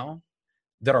right now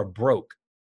that are broke.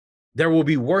 There will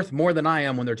be worth more than I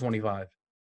am when they're 25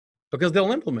 because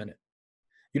they'll implement it.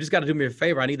 You just got to do me a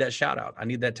favor. I need that shout out. I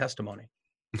need that testimony.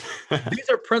 These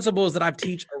are principles that I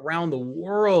teach around the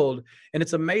world. And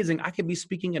it's amazing. I could be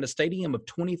speaking in a stadium of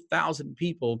 20,000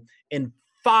 people and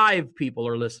 5 people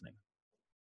are listening.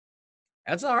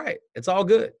 That's all right. It's all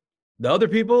good. The other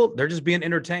people, they're just being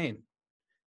entertained.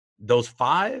 Those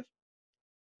 5,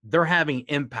 they're having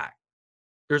impact.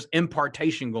 There's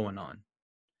impartation going on.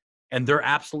 And they're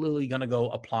absolutely going to go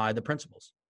apply the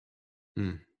principles.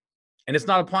 And it's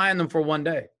not applying them for one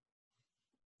day.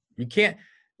 You can't,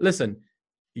 listen,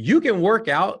 you can work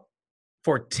out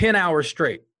for 10 hours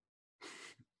straight,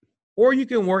 or you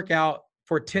can work out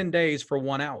for 10 days for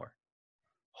 1 hour.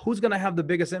 Who's going to have the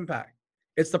biggest impact?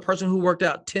 It's the person who worked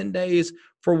out 10 days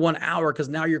for 1 hour, because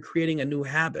now you're creating a new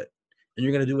habit and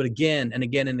you're going to do it again and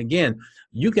again and again.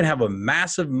 You can have a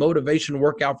massive motivation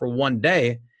workout for 1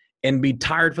 day and be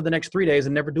tired for the next 3 days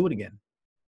and never do it again.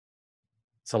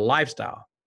 It's a lifestyle.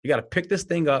 You got to pick this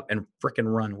thing up and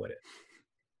freaking run with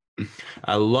it.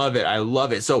 I love it. I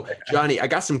love it. So, Johnny, I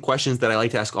got some questions that I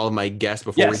like to ask all of my guests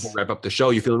before we wrap up the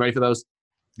show. You feeling ready for those?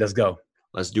 Let's go.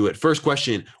 Let's do it. First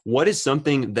question. What is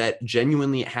something that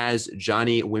genuinely has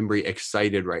Johnny Wimbrey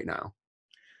excited right now?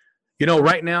 You know,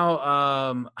 right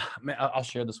now, I'll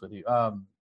share this with you.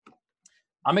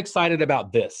 I'm excited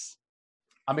about this.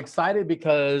 I'm excited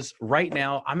because right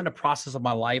now I'm in a process of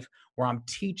my life where I'm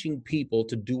teaching people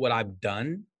to do what I've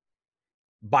done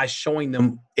by showing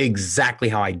them exactly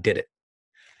how I did it.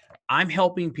 I'm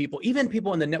helping people, even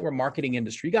people in the network marketing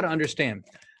industry. You got to understand,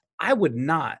 I would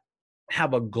not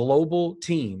have a global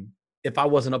team if I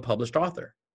wasn't a published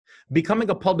author. Becoming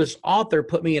a published author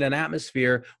put me in an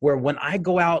atmosphere where when I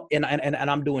go out and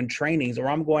I'm doing trainings or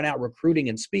I'm going out recruiting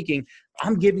and speaking,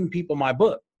 I'm giving people my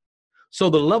book. So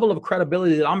the level of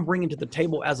credibility that I'm bringing to the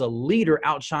table as a leader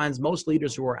outshines most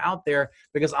leaders who are out there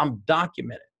because I'm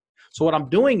documented. So what I'm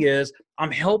doing is I'm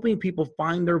helping people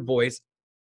find their voice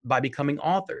by becoming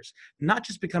authors, not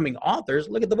just becoming authors.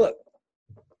 Look at the book.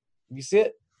 You see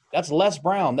it? That's Les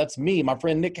Brown. That's me, my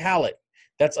friend Nick Hallett.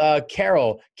 That's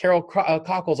Carol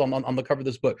Cockles on the cover of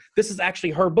this book. This is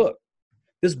actually her book.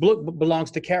 This book belongs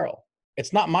to Carol.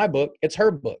 It's not my book. It's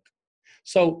her book.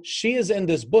 So she is in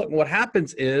this book. And what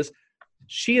happens is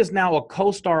she is now a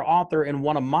co-star author in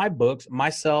one of my books,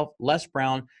 myself, Les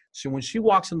Brown. So when she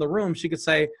walks in the room, she could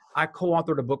say, I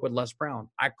co-authored a book with Les Brown.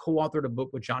 I co-authored a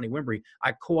book with Johnny Wimbrey.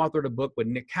 I co-authored a book with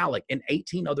Nick Hallett and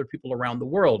 18 other people around the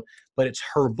world. But it's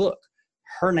her book.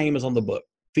 Her name is on the book,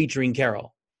 featuring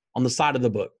Carol. On the side of the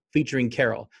book, featuring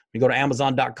Carol. You go to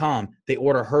Amazon.com, they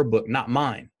order her book, not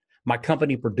mine. My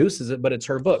company produces it, but it's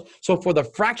her book. So for the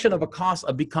fraction of a cost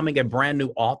of becoming a brand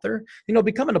new author,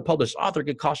 becoming a published author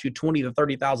could cost you $20,000 to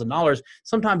 $30,000,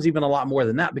 sometimes even a lot more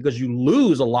than that, because you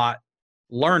lose a lot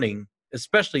learning,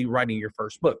 especially writing your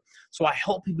first book. So I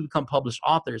help people become published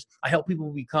authors. I help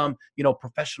people become,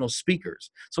 professional speakers.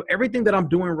 So everything that I'm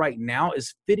doing right now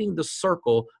is fitting the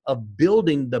circle of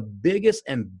building the biggest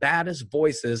and baddest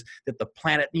voices that the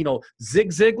planet, Zig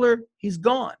Ziglar, he's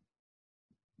gone.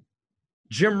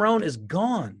 Jim Rohn is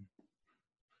gone.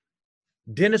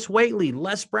 Dennis Waitley,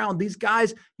 Les Brown, these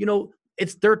guys,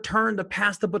 it's their turn to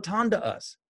pass the baton to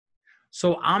us.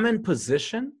 So I'm in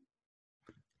position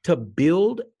to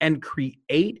build and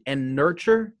create and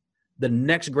nurture the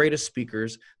next greatest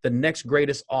speakers, the next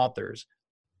greatest authors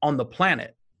on the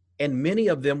planet. And many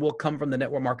of them will come from the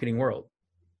network marketing world,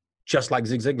 just like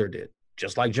Zig Ziglar did,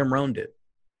 just like Jim Rohn did,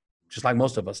 just like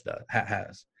most of us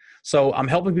has. So I'm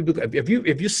helping people. If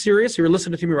you're serious, you're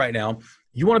listening to me right now,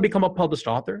 you want to become a published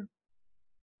author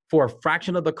for a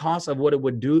fraction of the cost of what it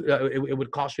would do, it would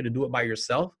cost you to do it by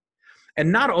yourself.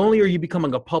 And not only are you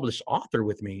becoming a published author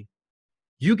with me,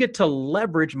 you get to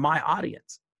leverage my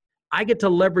audience. I get to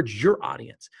leverage your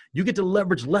audience. You get to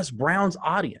leverage Les Brown's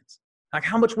audience. Like,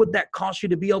 how much would that cost you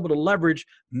to be able to leverage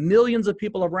millions of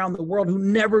people around the world who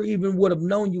never even would have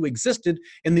known you existed?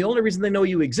 And the only reason they know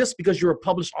you exist because you're a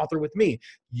published author with me.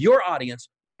 Your audience,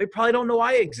 they probably don't know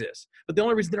I exist. But the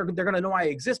only reason they're going to know I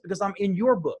exist because I'm in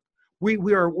your book.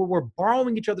 We're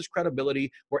borrowing each other's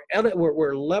credibility.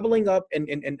 We're leveling up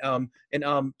and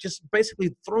just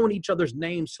basically throwing each other's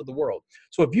names to the world.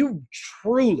 So if you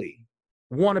truly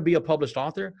want to be a published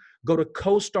author, go to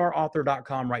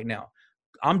costarauthor.com right now.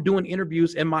 I'm doing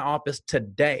interviews in my office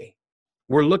today.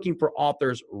 We're looking for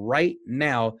authors right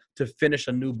now to finish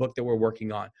a new book that we're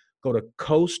working on. Go to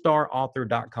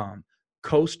costarauthor.com.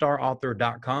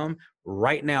 costarauthor.com.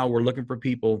 Right now, we're looking for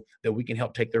people that we can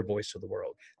help take their voice to the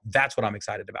world. That's what I'm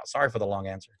excited about. Sorry for the long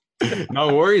answer.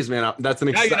 No worries, man. That's an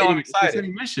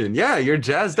exciting mission. Yeah, you're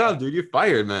jazzed up, dude. You're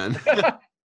fired, man.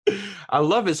 I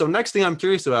love it. So next thing I'm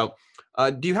curious about,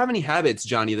 do you have any habits,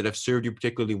 Johnny, that have served you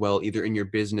particularly well, either in your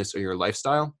business or your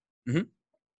lifestyle? Mm-hmm.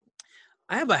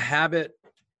 I have a habit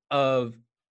of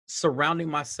surrounding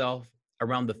myself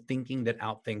around the thinking that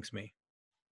outthinks me.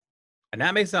 And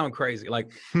that may sound crazy.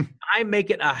 Like, I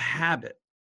make it a habit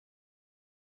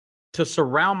to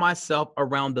surround myself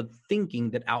around the thinking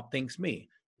that outthinks me.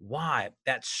 Why?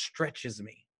 That stretches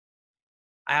me.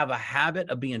 I have a habit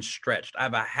of being stretched. I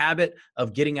have a habit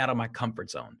of getting out of my comfort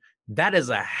zone. That is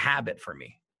a habit for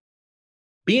me.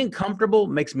 Being comfortable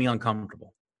makes me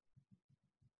uncomfortable.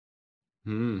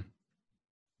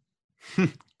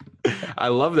 I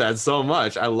love that so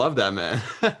much. I love that, man.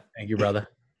 Thank you, brother.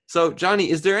 So, Johnny,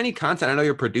 is there any content? I know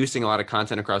you're producing a lot of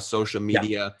content across social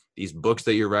media, these books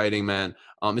that you're writing, man.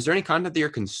 Is there any content that you're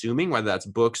consuming, whether that's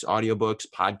books, audiobooks,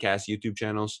 podcasts, YouTube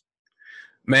channels?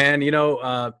 Man,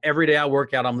 every day I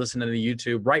work out, I'm listening to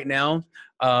YouTube. Right now,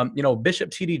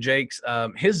 Bishop T.D. Jakes,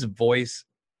 his voice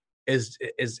is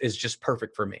just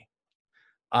perfect for me,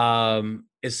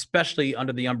 especially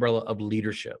under the umbrella of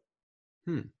leadership.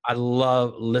 I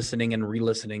love listening and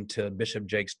re-listening to Bishop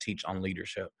Jakes teach on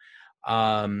leadership.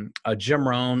 Jim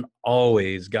Rohn,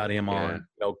 always got him on,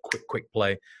 quick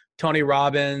play. Tony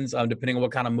Robbins, depending on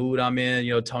what kind of mood I'm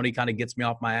in, Tony kind of gets me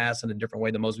off my ass in a different way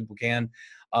than most people can.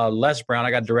 Les Brown, I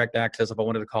got direct access. If I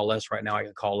wanted to call Les right now, I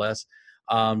could call Les.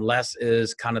 Less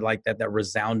is kind of like that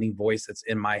resounding voice that's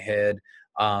in my head.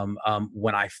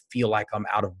 When I feel like I'm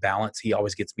out of balance, he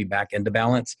always gets me back into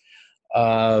balance.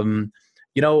 You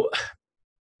know,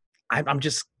 I'm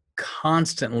just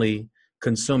constantly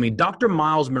consuming Dr.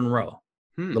 Miles Monroe,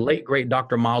 the late great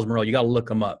Dr. Miles Monroe. You got to look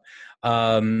him up.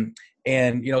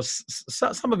 And you know,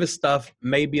 some of his stuff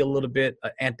may be a little bit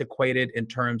antiquated in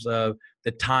terms of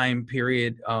the time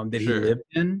period that he lived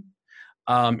in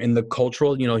the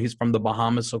cultural. You know, he's from the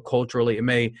Bahamas, so culturally it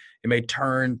may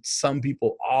turn some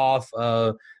people off.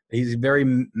 He's very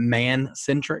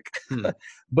man-centric,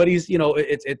 but he's, you know,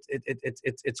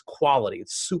 it's quality.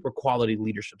 It's super quality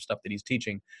leadership stuff that he's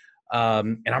teaching.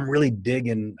 And I'm really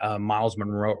digging Miles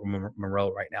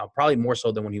Monroe right now, probably more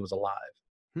so than when he was alive.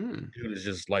 Dude is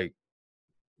just like,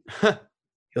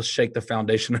 he'll shake the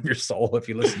foundation of your soul if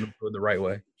you listen to it the right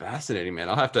way. Fascinating, man.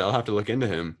 I'll have to look into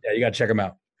him. Yeah, you got to check him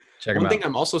out. One thing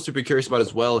I'm also super curious about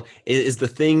as well is the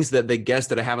things that the guests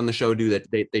that I have on the show do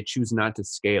that they choose not to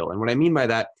scale. And what I mean by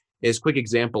that is, quick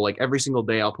example, like every single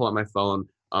day I'll pull out my phone,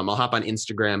 I'll hop on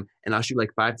Instagram and I'll shoot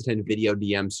like 5 to 10 video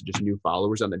DMs to just new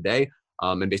followers on the day.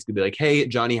 And basically be like, hey,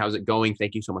 Johnny, how's it going?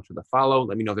 Thank you so much for the follow.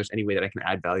 Let me know if there's any way that I can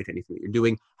add value to anything that you're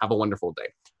doing. Have a wonderful day.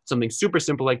 Something super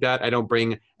simple like that. I don't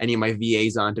bring any of my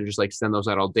VAs on to just like send those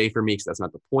out all day for me, because that's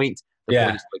not the point. The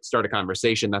point is to like start a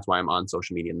conversation. That's why I'm on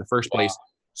social media in the first place.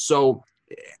 So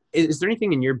is there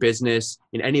anything in your business,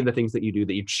 in any of the things that you do,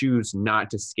 that you choose not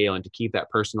to scale and to keep that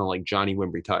personal, like Johnny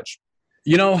Wimbrey touch?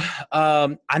 You know,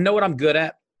 I know what I'm good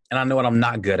at and I know what I'm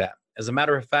not good at. As a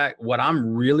matter of fact, what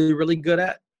I'm really, really good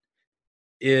at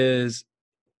is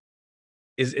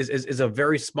a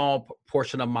very small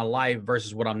portion of my life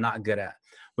versus what I'm not good at,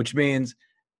 which means,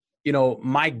 you know,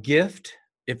 my gift,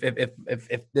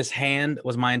 if this hand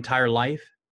was my entire life,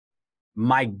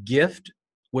 my gift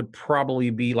would probably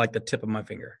be like the tip of my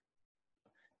finger.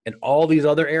 And all these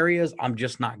other areas, I'm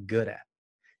just not good at.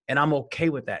 And I'm okay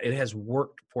with that. It has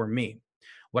worked for me.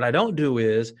 What I don't do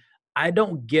is I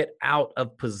don't get out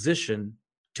of position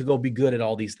to go be good at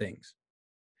all these things.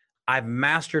 I've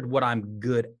mastered what I'm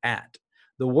good at.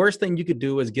 The worst thing you could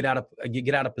do is get out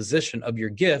of position of your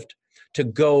gift to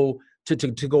go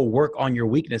work on your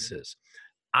weaknesses.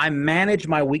 I manage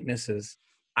my weaknesses.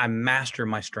 I master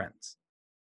my strengths.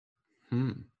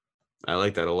 I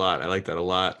like that a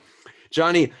lot.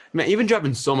 Johnny, man, you've been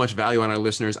dropping so much value on our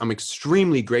listeners. I'm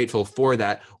extremely grateful for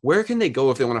that. Where can they go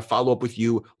if they want to follow up with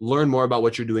you, learn more about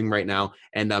what you're doing right now,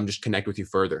 and just connect with you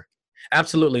further?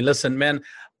 Absolutely. Listen, man,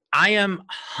 I am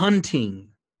hunting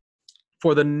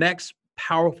for the next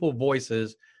powerful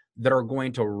voices that are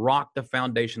going to rock the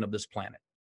foundation of this planet.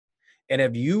 And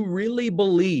if you really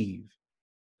believe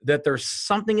that there's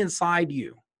something inside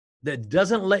you that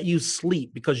doesn't let you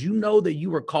sleep because you know that you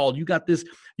were called, you got this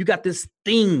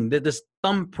thing, this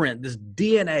thumbprint, this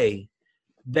DNA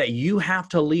that you have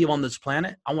to leave on this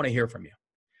planet, I want to hear from you.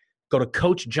 Go to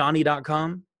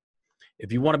coachjohnny.com.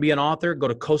 If you want to be an author, go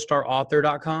to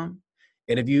costarauthor.com.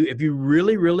 And if you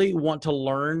really, really want to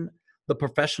learn the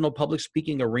professional public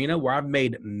speaking arena, where I've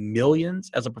made millions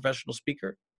as a professional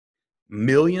speaker,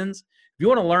 millions. If you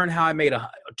want to learn how I made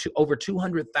over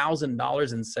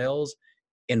 $200,000 in sales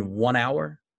in 1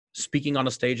 hour speaking on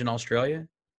a stage in Australia,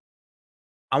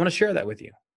 I want to share that with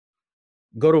you.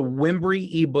 Go to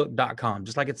WimbreyEbook.com,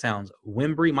 just like it sounds.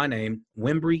 Wimbrey, my name,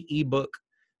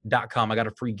 WimbreyEbook.com. I got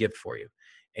a free gift for you.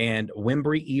 And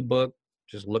Wimbrey eBook,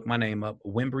 just look my name up,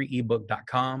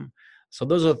 WimbreyEbook.com. So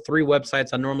those are 3 websites.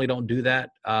 I normally don't do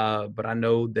that, but I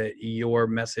know that your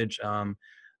message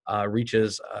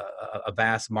reaches a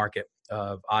vast market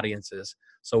of audiences.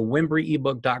 So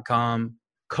WimbreyEbook.com,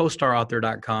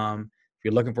 CoStarAuthor.com. If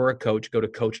you're looking for a coach, go to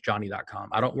CoachJohnny.com.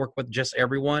 I don't work with just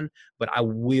everyone, but I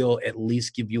will at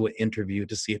least give you an interview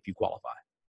to see if you qualify.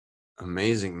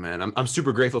 Amazing, man. I'm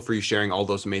super grateful for you sharing all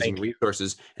those amazing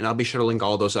resources, and I'll be sure to link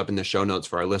all those up in the show notes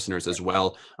for our listeners as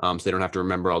well, so they don't have to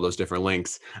remember all those different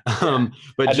links. But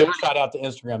I just shout out to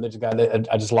Instagram.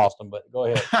 I just lost them, but go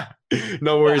ahead.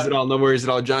 No worries at all. No worries at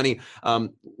all, Johnny.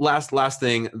 Last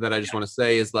thing that I just want to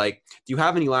say is, like, do you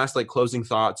have any last closing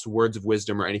thoughts, words of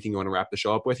wisdom, or anything you want to wrap the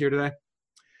show up with here today?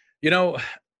 You know,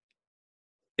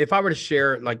 if I were to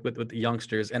share with the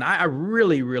youngsters, and I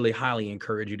really, really highly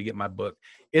encourage you to get my book.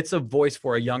 It's a voice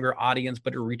for a younger audience,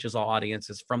 but it reaches all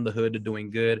audiences, from the hood to doing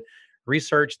good.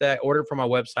 Research that, order from my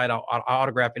website. I'll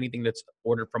autograph anything that's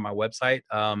ordered from my website.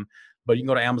 But you can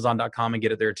go to Amazon.com and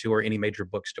get it there too, or any major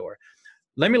bookstore.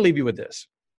 Let me leave you with this.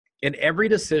 In every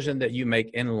decision that you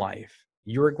make in life,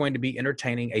 you are going to be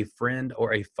entertaining a friend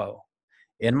or a foe.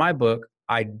 In my book,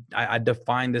 I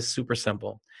define this super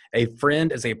simple. A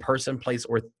friend is a person, place,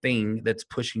 or thing that's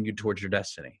pushing you towards your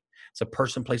destiny. It's a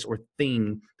person, place, or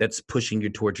thing that's pushing you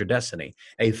towards your destiny.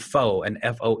 A foe, an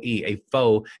F-O-E, a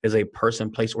foe is a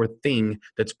person, place, or thing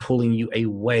that's pulling you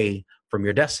away from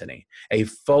your destiny. A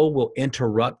foe will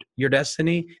interrupt your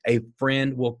destiny. A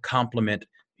friend will complement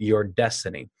your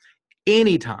destiny.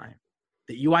 Anytime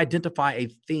that you identify a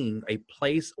thing, a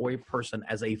place, or a person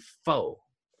as a foe,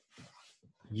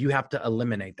 you have to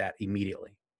eliminate that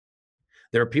immediately.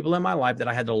 There are people in my life that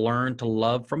I had to learn to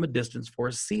love from a distance for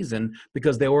a season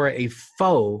because they were a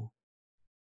foe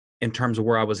in terms of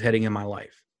where I was heading in my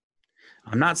life.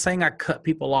 I'm not saying I cut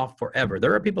people off forever.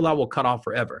 There are people I will cut off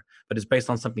forever, but it's based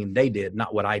on something they did,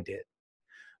 not what I did.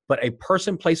 But a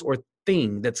person, place, or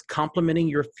thing that's complementing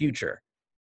your future,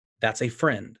 that's a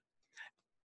friend.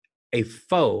 A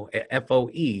foe,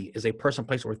 F-O-E, is a person,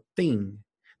 place, or thing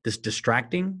that's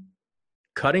distracting,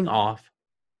 cutting off,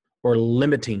 or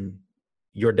limiting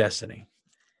your destiny.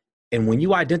 And when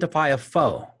you identify a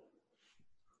foe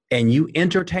and you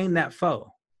entertain that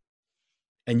foe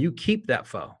and you keep that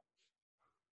foe,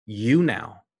 you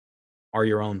now are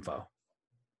your own foe.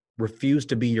 Refuse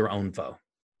to be your own foe.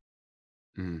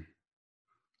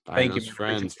 Find those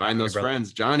friends. Find those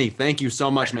friends. Johnny, thank you so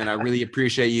much, man. I really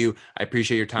appreciate you. I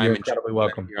appreciate your time. You're incredibly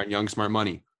welcome. You're on Young Smart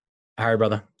Money. All right,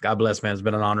 brother. God bless, man. It's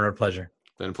been an honor and a pleasure.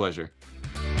 Been a pleasure.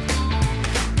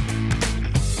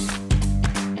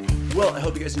 Well, I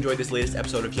hope you guys enjoyed this latest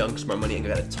episode of Young Smart Money and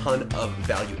got a ton of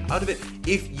value out of it.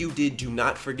 If you did, do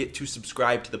not forget to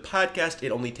subscribe to the podcast.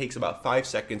 It only takes about 5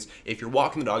 seconds. If you're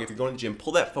walking the dog, if you're going to the gym,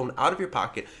 pull that phone out of your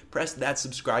pocket, press that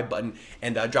subscribe button,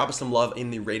 and drop us some love in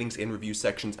the ratings and review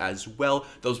sections as well.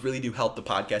 Those really do help the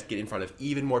podcast get in front of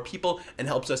even more people and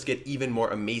helps us get even more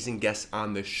amazing guests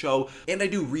on the show. And I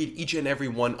do read each and every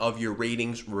one of your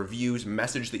ratings, reviews,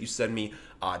 message that you send me.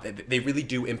 They really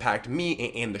do impact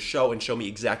me and the show and show me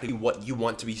exactly what you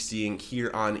want to be seeing here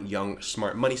on Young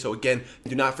Smart Money. So again,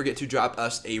 do not forget to drop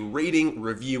us a rating,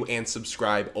 review, and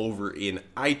subscribe over in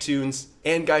iTunes.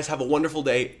 And guys, have a wonderful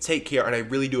day. Take care. And I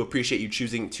really do appreciate you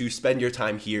choosing to spend your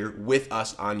time here with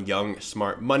us on Young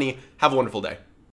Smart Money. Have a wonderful day.